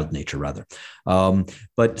 wild nature rather.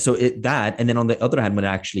 But so that, and then on the other hand, when it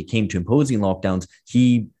actually came to imposing lockdowns,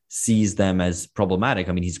 he sees them as problematic.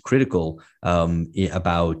 I mean, he's critical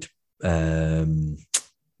about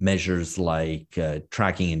measures like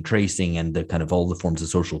tracking and tracing and the kind of all the forms of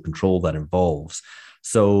social control that involves.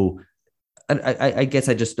 So I guess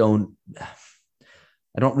I don't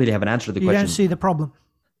really have an answer to the question. You don't see the problem?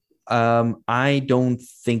 I don't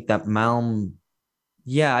think that Malm.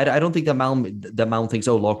 Yeah, I don't think that Malm thinks,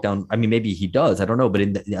 lockdown. I mean, maybe he does. I don't know, but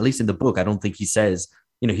at least in the book, I don't think he says.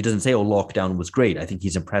 He doesn't say, lockdown was great. I think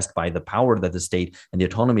he's impressed by the power that the state and the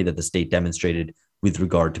autonomy that the state demonstrated with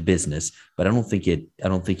regard to business, but I don't think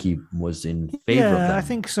he was in favor of that. I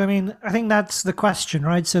think so. I mean, I think that's the question,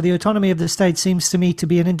 right? So the autonomy of the state seems to me to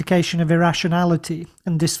be an indication of irrationality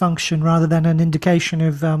and dysfunction, rather than an indication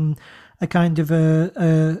of a kind of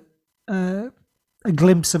a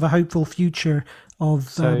glimpse of a hopeful future of.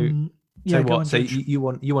 So what? So you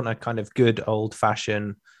want a kind of good old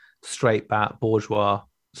fashioned straight back bourgeois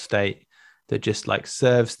state that just like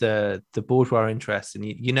serves the bourgeois interests, and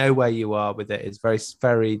you know where you are with it. It's very,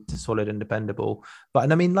 very solid and dependable. But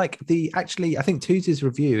and I mean, like I think Tooze's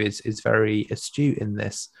review is very astute in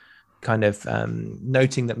this kind of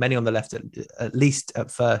noting that many on the left, at least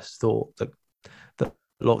at first, thought that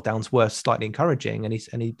lockdowns were slightly encouraging, and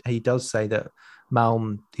he does say that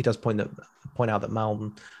Malm, he does point out that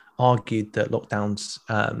Malm argued that lockdowns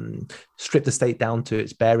strip the state down to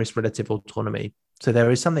its barest relative autonomy. So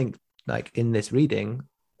there is something like in this reading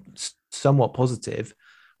somewhat positive,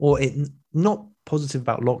 or it not positive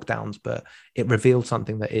about lockdowns, but it revealed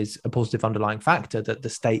something that is a positive underlying factor, that the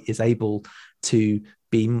state is able to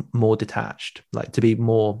be more detached, like to be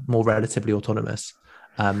more relatively autonomous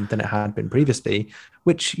than it had been previously,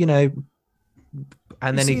 which and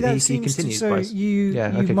then he continues. So you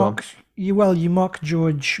mock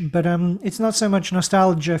George, but it's not so much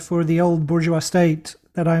nostalgia for the old bourgeois state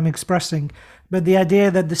that I'm expressing, but the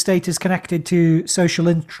idea that the state is connected to social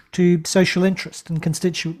interest and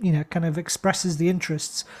constituent, kind of expresses the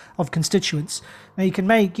interests of constituents. Now you can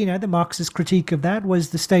make, the Marxist critique of that was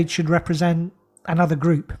the state should represent another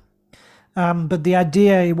group. But the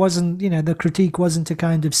idea, it wasn't, the critique wasn't to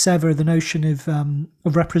kind of sever the notion of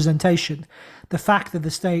representation. The fact that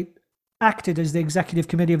the state acted as the executive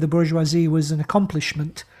committee of the bourgeoisie was an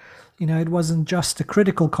accomplishment. It wasn't just a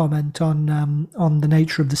critical comment on the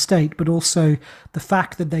nature of the state, but also the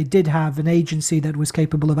fact that they did have an agency that was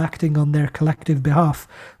capable of acting on their collective behalf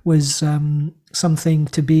was something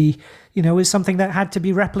to be, was something that had to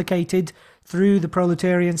be replicated through the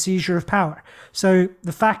proletarian seizure of power. So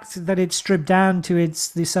the fact that it's stripped down to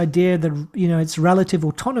this idea that, you know, it's relative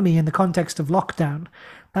autonomy in the context of lockdown,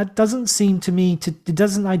 that doesn't seem to me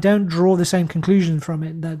I don't draw the same conclusion from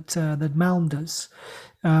it that Malm does.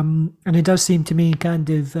 And it does seem to me kind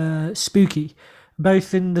of spooky,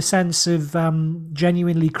 both in the sense of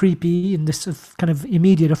genuinely creepy in this kind of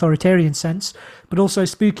immediate authoritarian sense, but also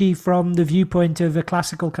spooky from the viewpoint of a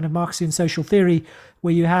classical kind of Marxian social theory,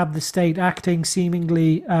 where you have the state acting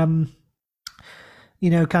seemingly,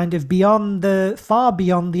 kind of far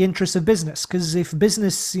beyond the interests of business. Because if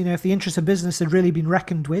the interests of business had really been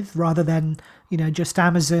reckoned with, rather than, just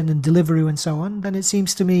Amazon and Deliveroo and so on, then it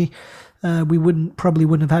seems to me we probably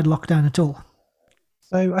wouldn't have had lockdown at all.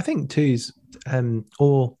 So I think two's,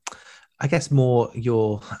 or I guess more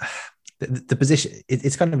the position.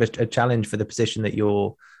 It's kind of a challenge for the position that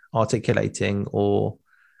you're articulating, or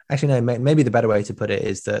actually no, maybe the better way to put it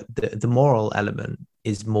is that the moral element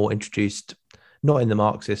is more introduced, not in the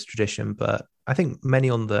Marxist tradition, but I think many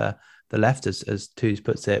on the left, as Tooze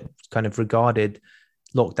puts it, kind of regarded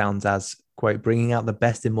lockdowns as, quote, bringing out the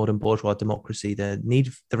best in modern bourgeois democracy, the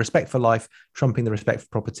respect for life trumping the respect for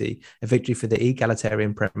property, a victory for the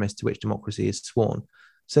egalitarian premise to which democracy is sworn.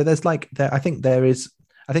 So I think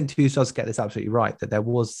Tooze does get this absolutely right, that there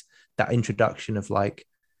was that introduction of like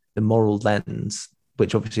the moral lens,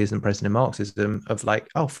 which obviously isn't present in Marxism, of like,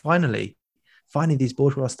 oh, finally these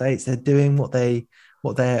bourgeois states, they're doing what they're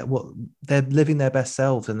living their best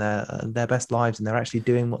selves and their best lives, and they're actually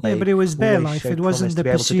doing what they. Yeah, but it was bare life. It wasn't the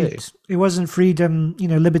pursuit. It wasn't freedom,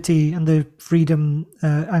 liberty, and the freedom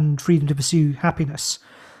to pursue happiness,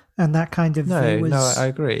 and that kind of. No, I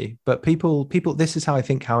agree. But people. This is how I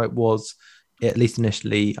think how it was, at least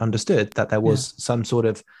initially understood, that there was some sort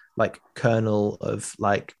of like kernel of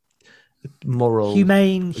like moral,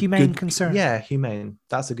 humane concern. Yeah, humane.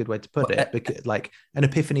 That's a good way to put it. Because like an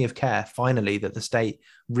epiphany of care, finally, that the state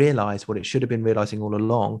realized what it should have been realizing all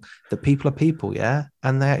along, that people are people,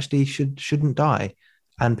 and they actually shouldn't die,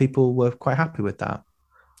 and people were quite happy with that.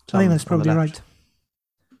 I think that's probably right.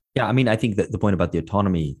 Yeah, I mean, I think that the point about the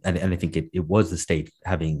autonomy, and I think it was the state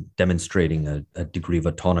demonstrating a degree of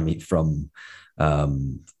autonomy from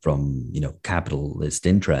capitalist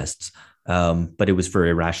interests. But it was for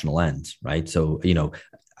irrational ends, right? So,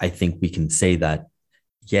 I think we can say that,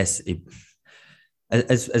 yes,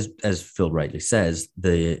 as Phil rightly says,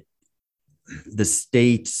 the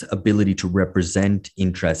state's ability to represent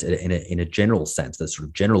interests in a general sense, that sort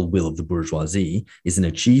of general will of the bourgeoisie, is an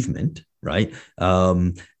achievement, right?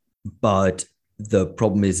 But the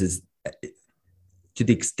problem is to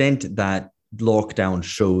the extent that lockdown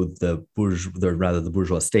showed the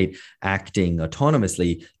bourgeois state acting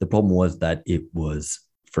autonomously, the problem was that it was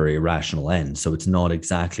for irrational ends. So it's not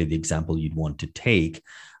exactly the example you'd want to take.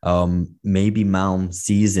 Maybe Malm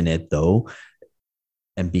sees in it, though,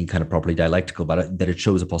 and being kind of properly dialectical about it, that it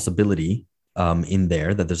shows a possibility in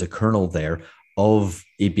there, that there's a kernel there of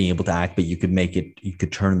it being able to act, but you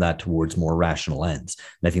could turn that towards more rational ends.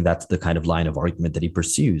 And I think that's the kind of line of argument that he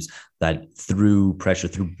pursues, that through pressure,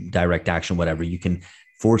 through direct action, whatever, you can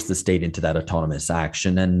force the state into that autonomous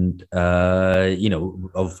action and,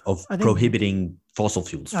 prohibiting fossil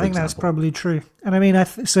fuels, I think that's probably true. And I mean,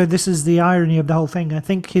 so this is the irony of the whole thing. I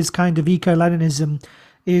think his kind of eco-Leninism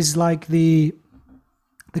is like the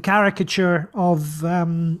caricature of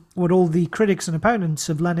what all the critics and opponents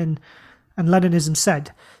of Lenin and Leninism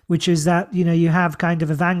said, which is that, you have kind of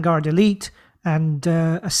a vanguard elite and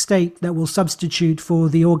a state that will substitute for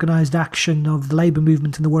the organized action of the labor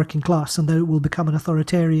movement and the working class, and that it will become an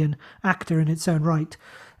authoritarian actor in its own right.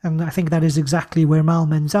 And I think that is exactly where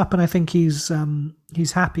Malm ends up, and I think he's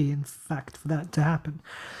happy, in fact, for that to happen.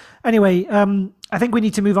 Anyway, I think we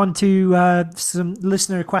need to move on to some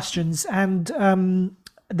listener questions, and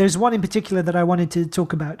there's one in particular that I wanted to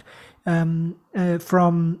talk about.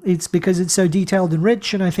 It's because it's so detailed and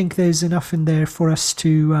rich, and I think there's enough in there for us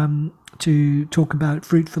to talk about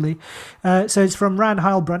fruitfully. So it's from Ran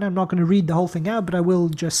Heilbrunn. I'm not going to read the whole thing out, but I will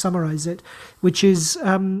just summarize it, which is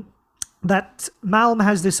that Malm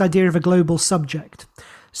has this idea of a global subject.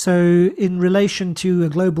 So in relation to a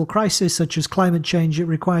global crisis such as climate change, it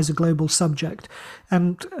requires a global subject.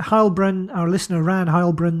 And Heilbrunn, our listener Ran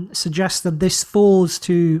Heilbrunn, suggests that this falls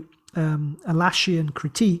to a Lashian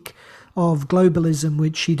critique of globalism,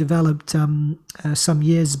 which he developed some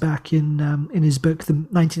years back in his book, the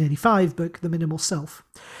 1985 book, The Minimal Self.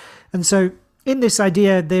 And so in this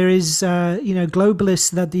idea, there is,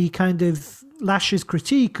 globalists that the kind of Lash's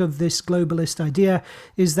critique of this globalist idea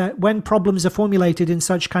is that when problems are formulated in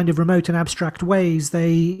such kind of remote and abstract ways,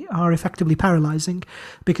 they are effectively paralyzing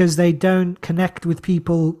because they don't connect with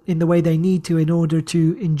people in the way they need to in order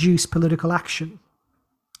to induce political action.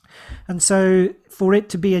 And so for it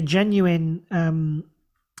to be a genuine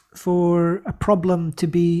for a problem to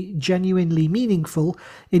be genuinely meaningful,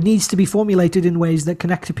 it needs to be formulated in ways that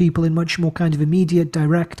connect to people in much more kind of immediate,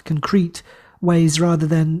 direct, concrete ways rather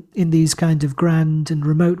than in these kind of grand and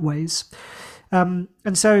remote ways. And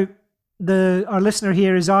so our listener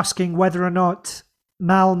here is asking whether or not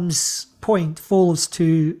Malm's point falls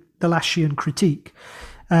to the Lashian critique.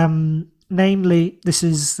 Namely, this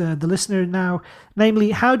is the listener now,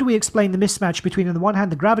 namely, how do we explain the mismatch between, on the one hand,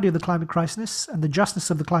 the gravity of the climate crisis and the justness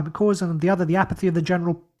of the climate cause, and on the other, the apathy of the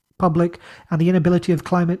general public and the inability of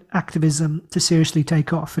climate activism to seriously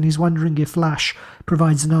take off? And he's wondering if Lasch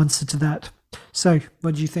provides an answer to that. So,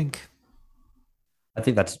 what do you think? I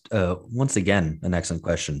think that's once again an excellent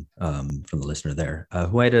question from the listener there,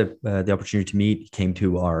 who I had the opportunity to meet. He came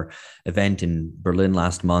to our event in Berlin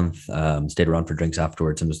last month, stayed around for drinks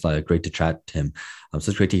afterwards, and it was great to chat to him. So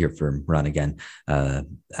it's great to hear from Ran again.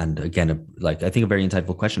 And again, I think a very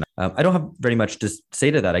insightful question. I don't have very much to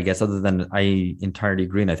say to that, I guess, other than I entirely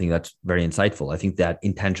agree, and I think that's very insightful. I think that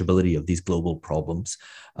intangibility of these global problems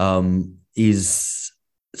is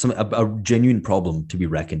a genuine problem to be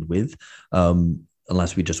reckoned with.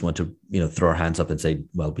 Unless we just want to, throw our hands up and say,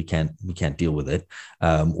 well, we can't deal with it,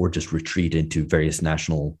 or just retreat into various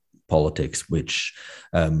national politics, which,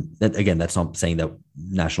 again, that's not saying that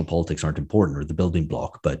national politics aren't important or the building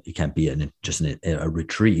block, but it can't be a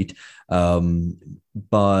retreat.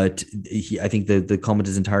 But I think the comment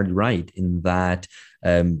is entirely right in that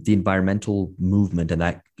the environmental movement and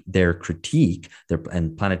that their critique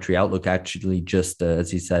and planetary outlook actually just, as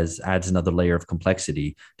he says, adds another layer of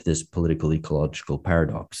complexity to this political ecological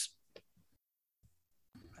paradox.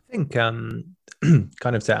 I think kind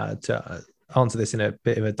of to answer this in a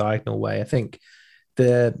bit of a diagonal way, I think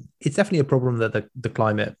it's definitely a problem that the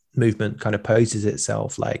climate movement kind of poses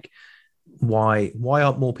itself. Like, why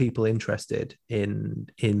aren't more people interested in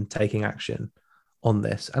taking action on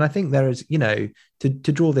this? And I think there is, to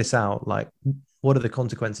draw this out, like, what are the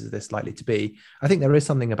consequences of this likely to be? I think there is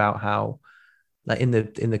something about how, like, in the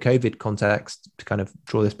COVID context, to kind of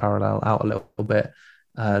draw this parallel out a little bit,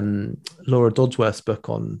 Laura Dodsworth's book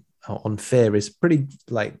on fear is pretty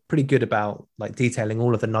good about like detailing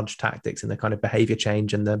all of the nudge tactics and the kind of behavior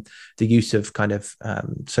change and the use of kind of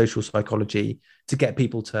social psychology to get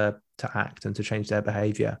people to act and to change their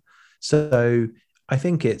behavior. So I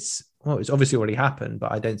think it's obviously already happened,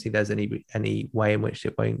 but I don't see there's any way in which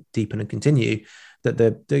it won't deepen and continue. That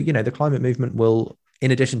the climate movement will,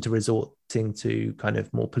 in addition to resorting to kind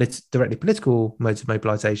of more directly political modes of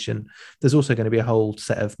mobilization, there's also going to be a whole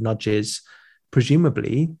set of nudges,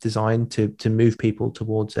 presumably designed to move people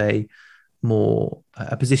towards a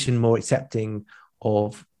position more accepting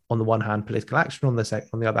of, on the one hand, political action, on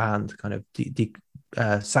the other hand, kind of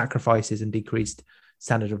sacrifices and decreased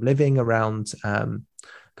standard of living around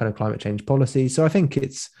kind of climate change policy. So I think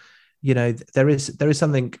it's, there is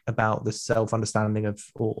something about the self-understanding of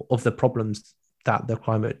the problems that the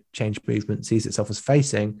climate change movement sees itself as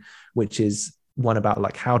facing, which is one about,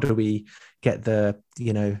 like, how do we get the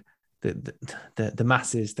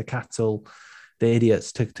masses, the cattle, the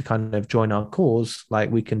idiots to kind of join our cause? Like,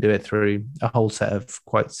 we can do it through a whole set of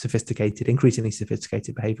quite increasingly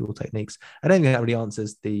sophisticated behavioral techniques. I don't think that really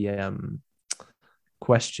answers the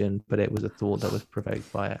question, but it was a thought that was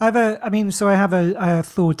provoked by it. I have a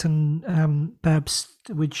thought, and perhaps,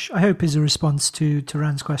 which I hope is a response to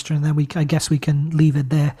Rand's question, and then I guess we can leave it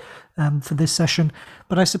there for this session.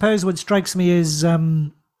 But I suppose what strikes me is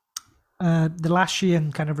the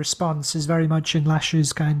Lashian kind of response is very much in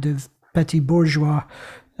Lasch's kind of petty bourgeois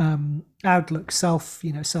outlook,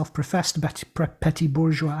 self-professed petty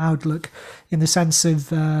bourgeois outlook, in the sense of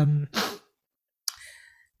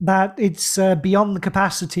that it's beyond the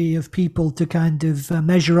capacity of people to kind of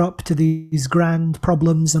measure up to these grand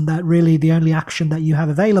problems, and that really the only action that you have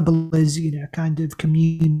available is, kind of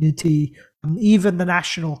community, even the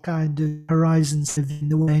national kind of horizons, in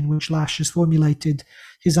the way in which Lasch has formulated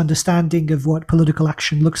his understanding of what political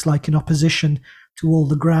action looks like in opposition to all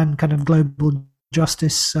the grand kind of global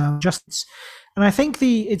justice. And I think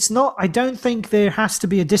I don't think there has to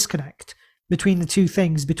be a disconnect between the two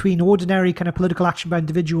things, between ordinary kind of political action by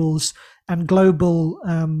individuals and global,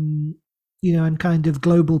 and kind of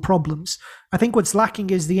global problems. I think what's lacking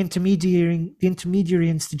is the intermediary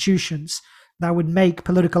institutions that would make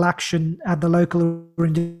political action at the local or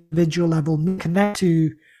individual level connect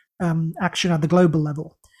to action at the global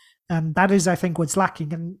level. And that is, I think, what's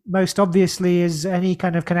lacking. And most obviously is any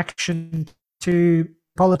kind of connection to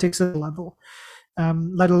politics at the level,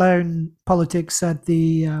 let alone politics at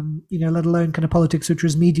the, let alone kind of politics which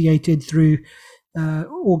was mediated through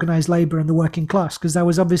organized labor and the working class. Because that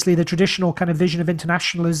was obviously the traditional kind of vision of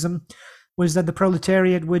internationalism, was that the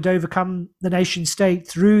proletariat would overcome the nation state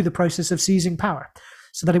through the process of seizing power,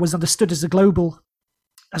 so that it was understood as a global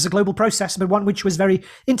process, but one which was very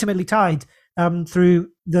intimately tied through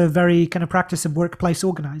the very kind of practice of workplace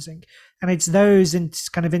organizing. And it's those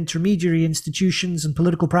kind of intermediary institutions and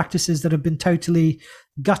political practices that have been totally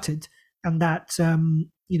gutted, and that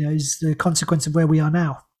is the consequence of where we are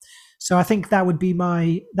now. So I think that would be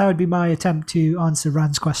my attempt to answer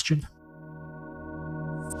Rand's question.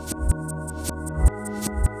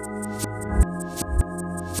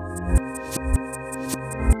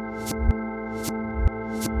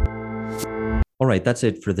 All right, that's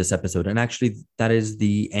it for this episode. And actually, that is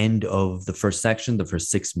the end of the first section, the first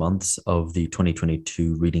 6 months of the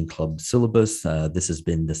 2022 Reading Club syllabus. This has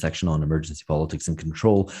been the section on emergency politics and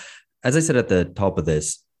control. As I said at the top of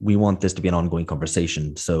this, we want this to be an ongoing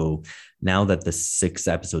conversation. So now that the 6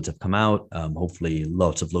 episodes have come out, hopefully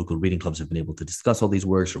lots of local reading clubs have been able to discuss all these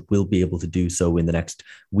works, or will be able to do so in the next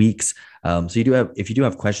weeks. So if you do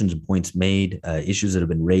have questions and points made, issues that have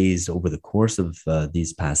been raised over the course of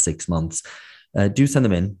these past 6 months, do send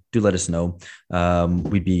them in. Do let us know.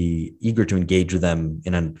 We'd be eager to engage with them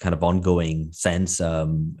in a kind of ongoing sense,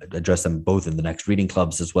 address them both in the next reading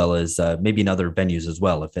clubs as well as maybe in other venues as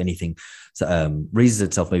well. If anything raises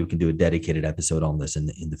itself, maybe we can do a dedicated episode on this in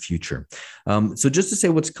the future. So just to say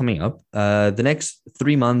what's coming up, the next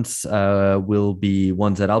 3 months will be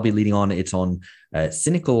ones that I'll be leading on. It's on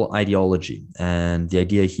cynical ideology. And the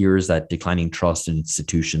idea here is that declining trust in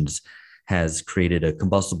institutions has created a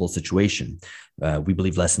combustible situation. We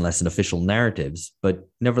believe less and less in official narratives, but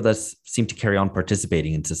nevertheless seem to carry on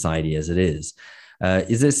participating in society as it is.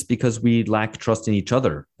 Is this because we lack trust in each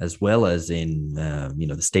other as well as in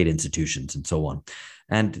the state institutions and so on?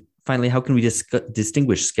 And finally, how can we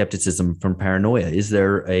distinguish skepticism from paranoia? Is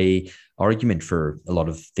there a argument for a lot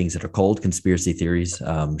of things that are called conspiracy theories?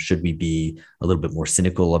 Should we be a little bit more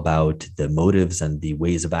cynical about the motives and the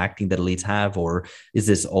ways of acting that elites have? Or is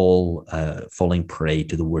this all falling prey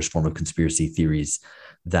to the worst form of conspiracy theories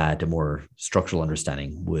that a more structural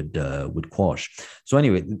understanding would quash? So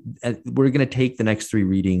anyway, we're going to take the next 3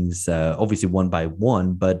 readings, obviously one by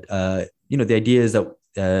one, but the idea is that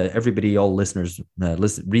everybody, all listeners,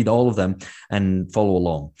 read all of them and follow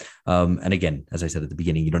along. And again, as I said at the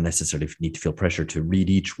beginning, you don't necessarily need to feel pressure to read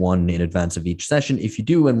each one in advance of each session. If you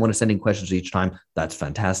do and want to send in questions each time, that's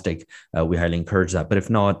fantastic. We highly encourage that. But if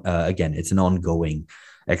not, again, it's an ongoing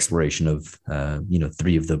exploration of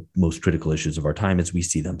 3 of the most critical issues of our time as we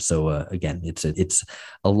see them. So again, it's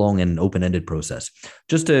a long and open-ended process.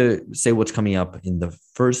 Just to say what's coming up in the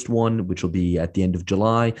first one, which will be at the end of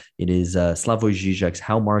July, it is Slavoj Žižek's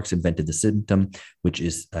How Marx Invented the Symptom, which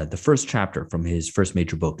is the first chapter from his first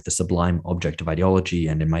major book, The Sublime Object of Ideology,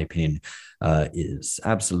 and in my opinion is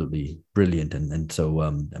absolutely brilliant. And so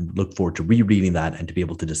I look forward to rereading that and to be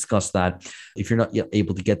able to discuss that. If you're not yet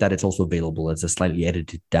able to get that, it's also available as a slightly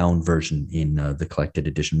edited down version in the collected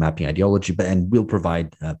edition Mapping Ideology, and we'll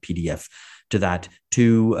provide a PDF to that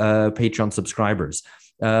to Patreon subscribers.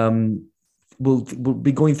 We'll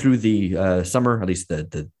be going through the summer, at least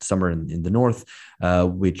the summer in the north,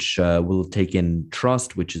 which will take in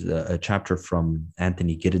Trust, which is a chapter from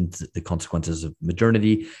Anthony Giddens, The Consequences of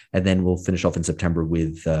Modernity. And then we'll finish off in September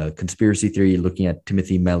with Conspiracy Theory, looking at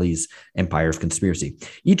Timothy Melly's Empire of Conspiracy.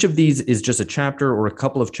 Each of these is just a chapter or a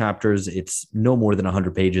couple of chapters. It's no more than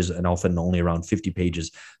 100 pages and often only around 50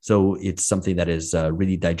 pages. So it's something that is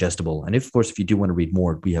really digestible. And of course, if you do want to read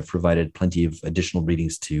more, we have provided plenty of additional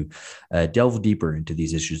readings to delve deeper into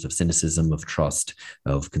these issues of cynicism, of trust,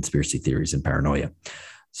 of conspiracy theories, and paranoia.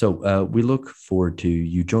 So we look forward to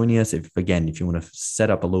you joining us. If you want to set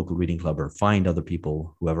up a local reading club or find other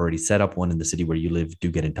people who have already set up one in the city where you live,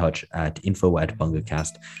 do get in touch at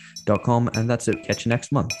info@bungacast.com. And that's it. Catch you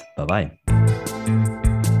next month. Bye-bye.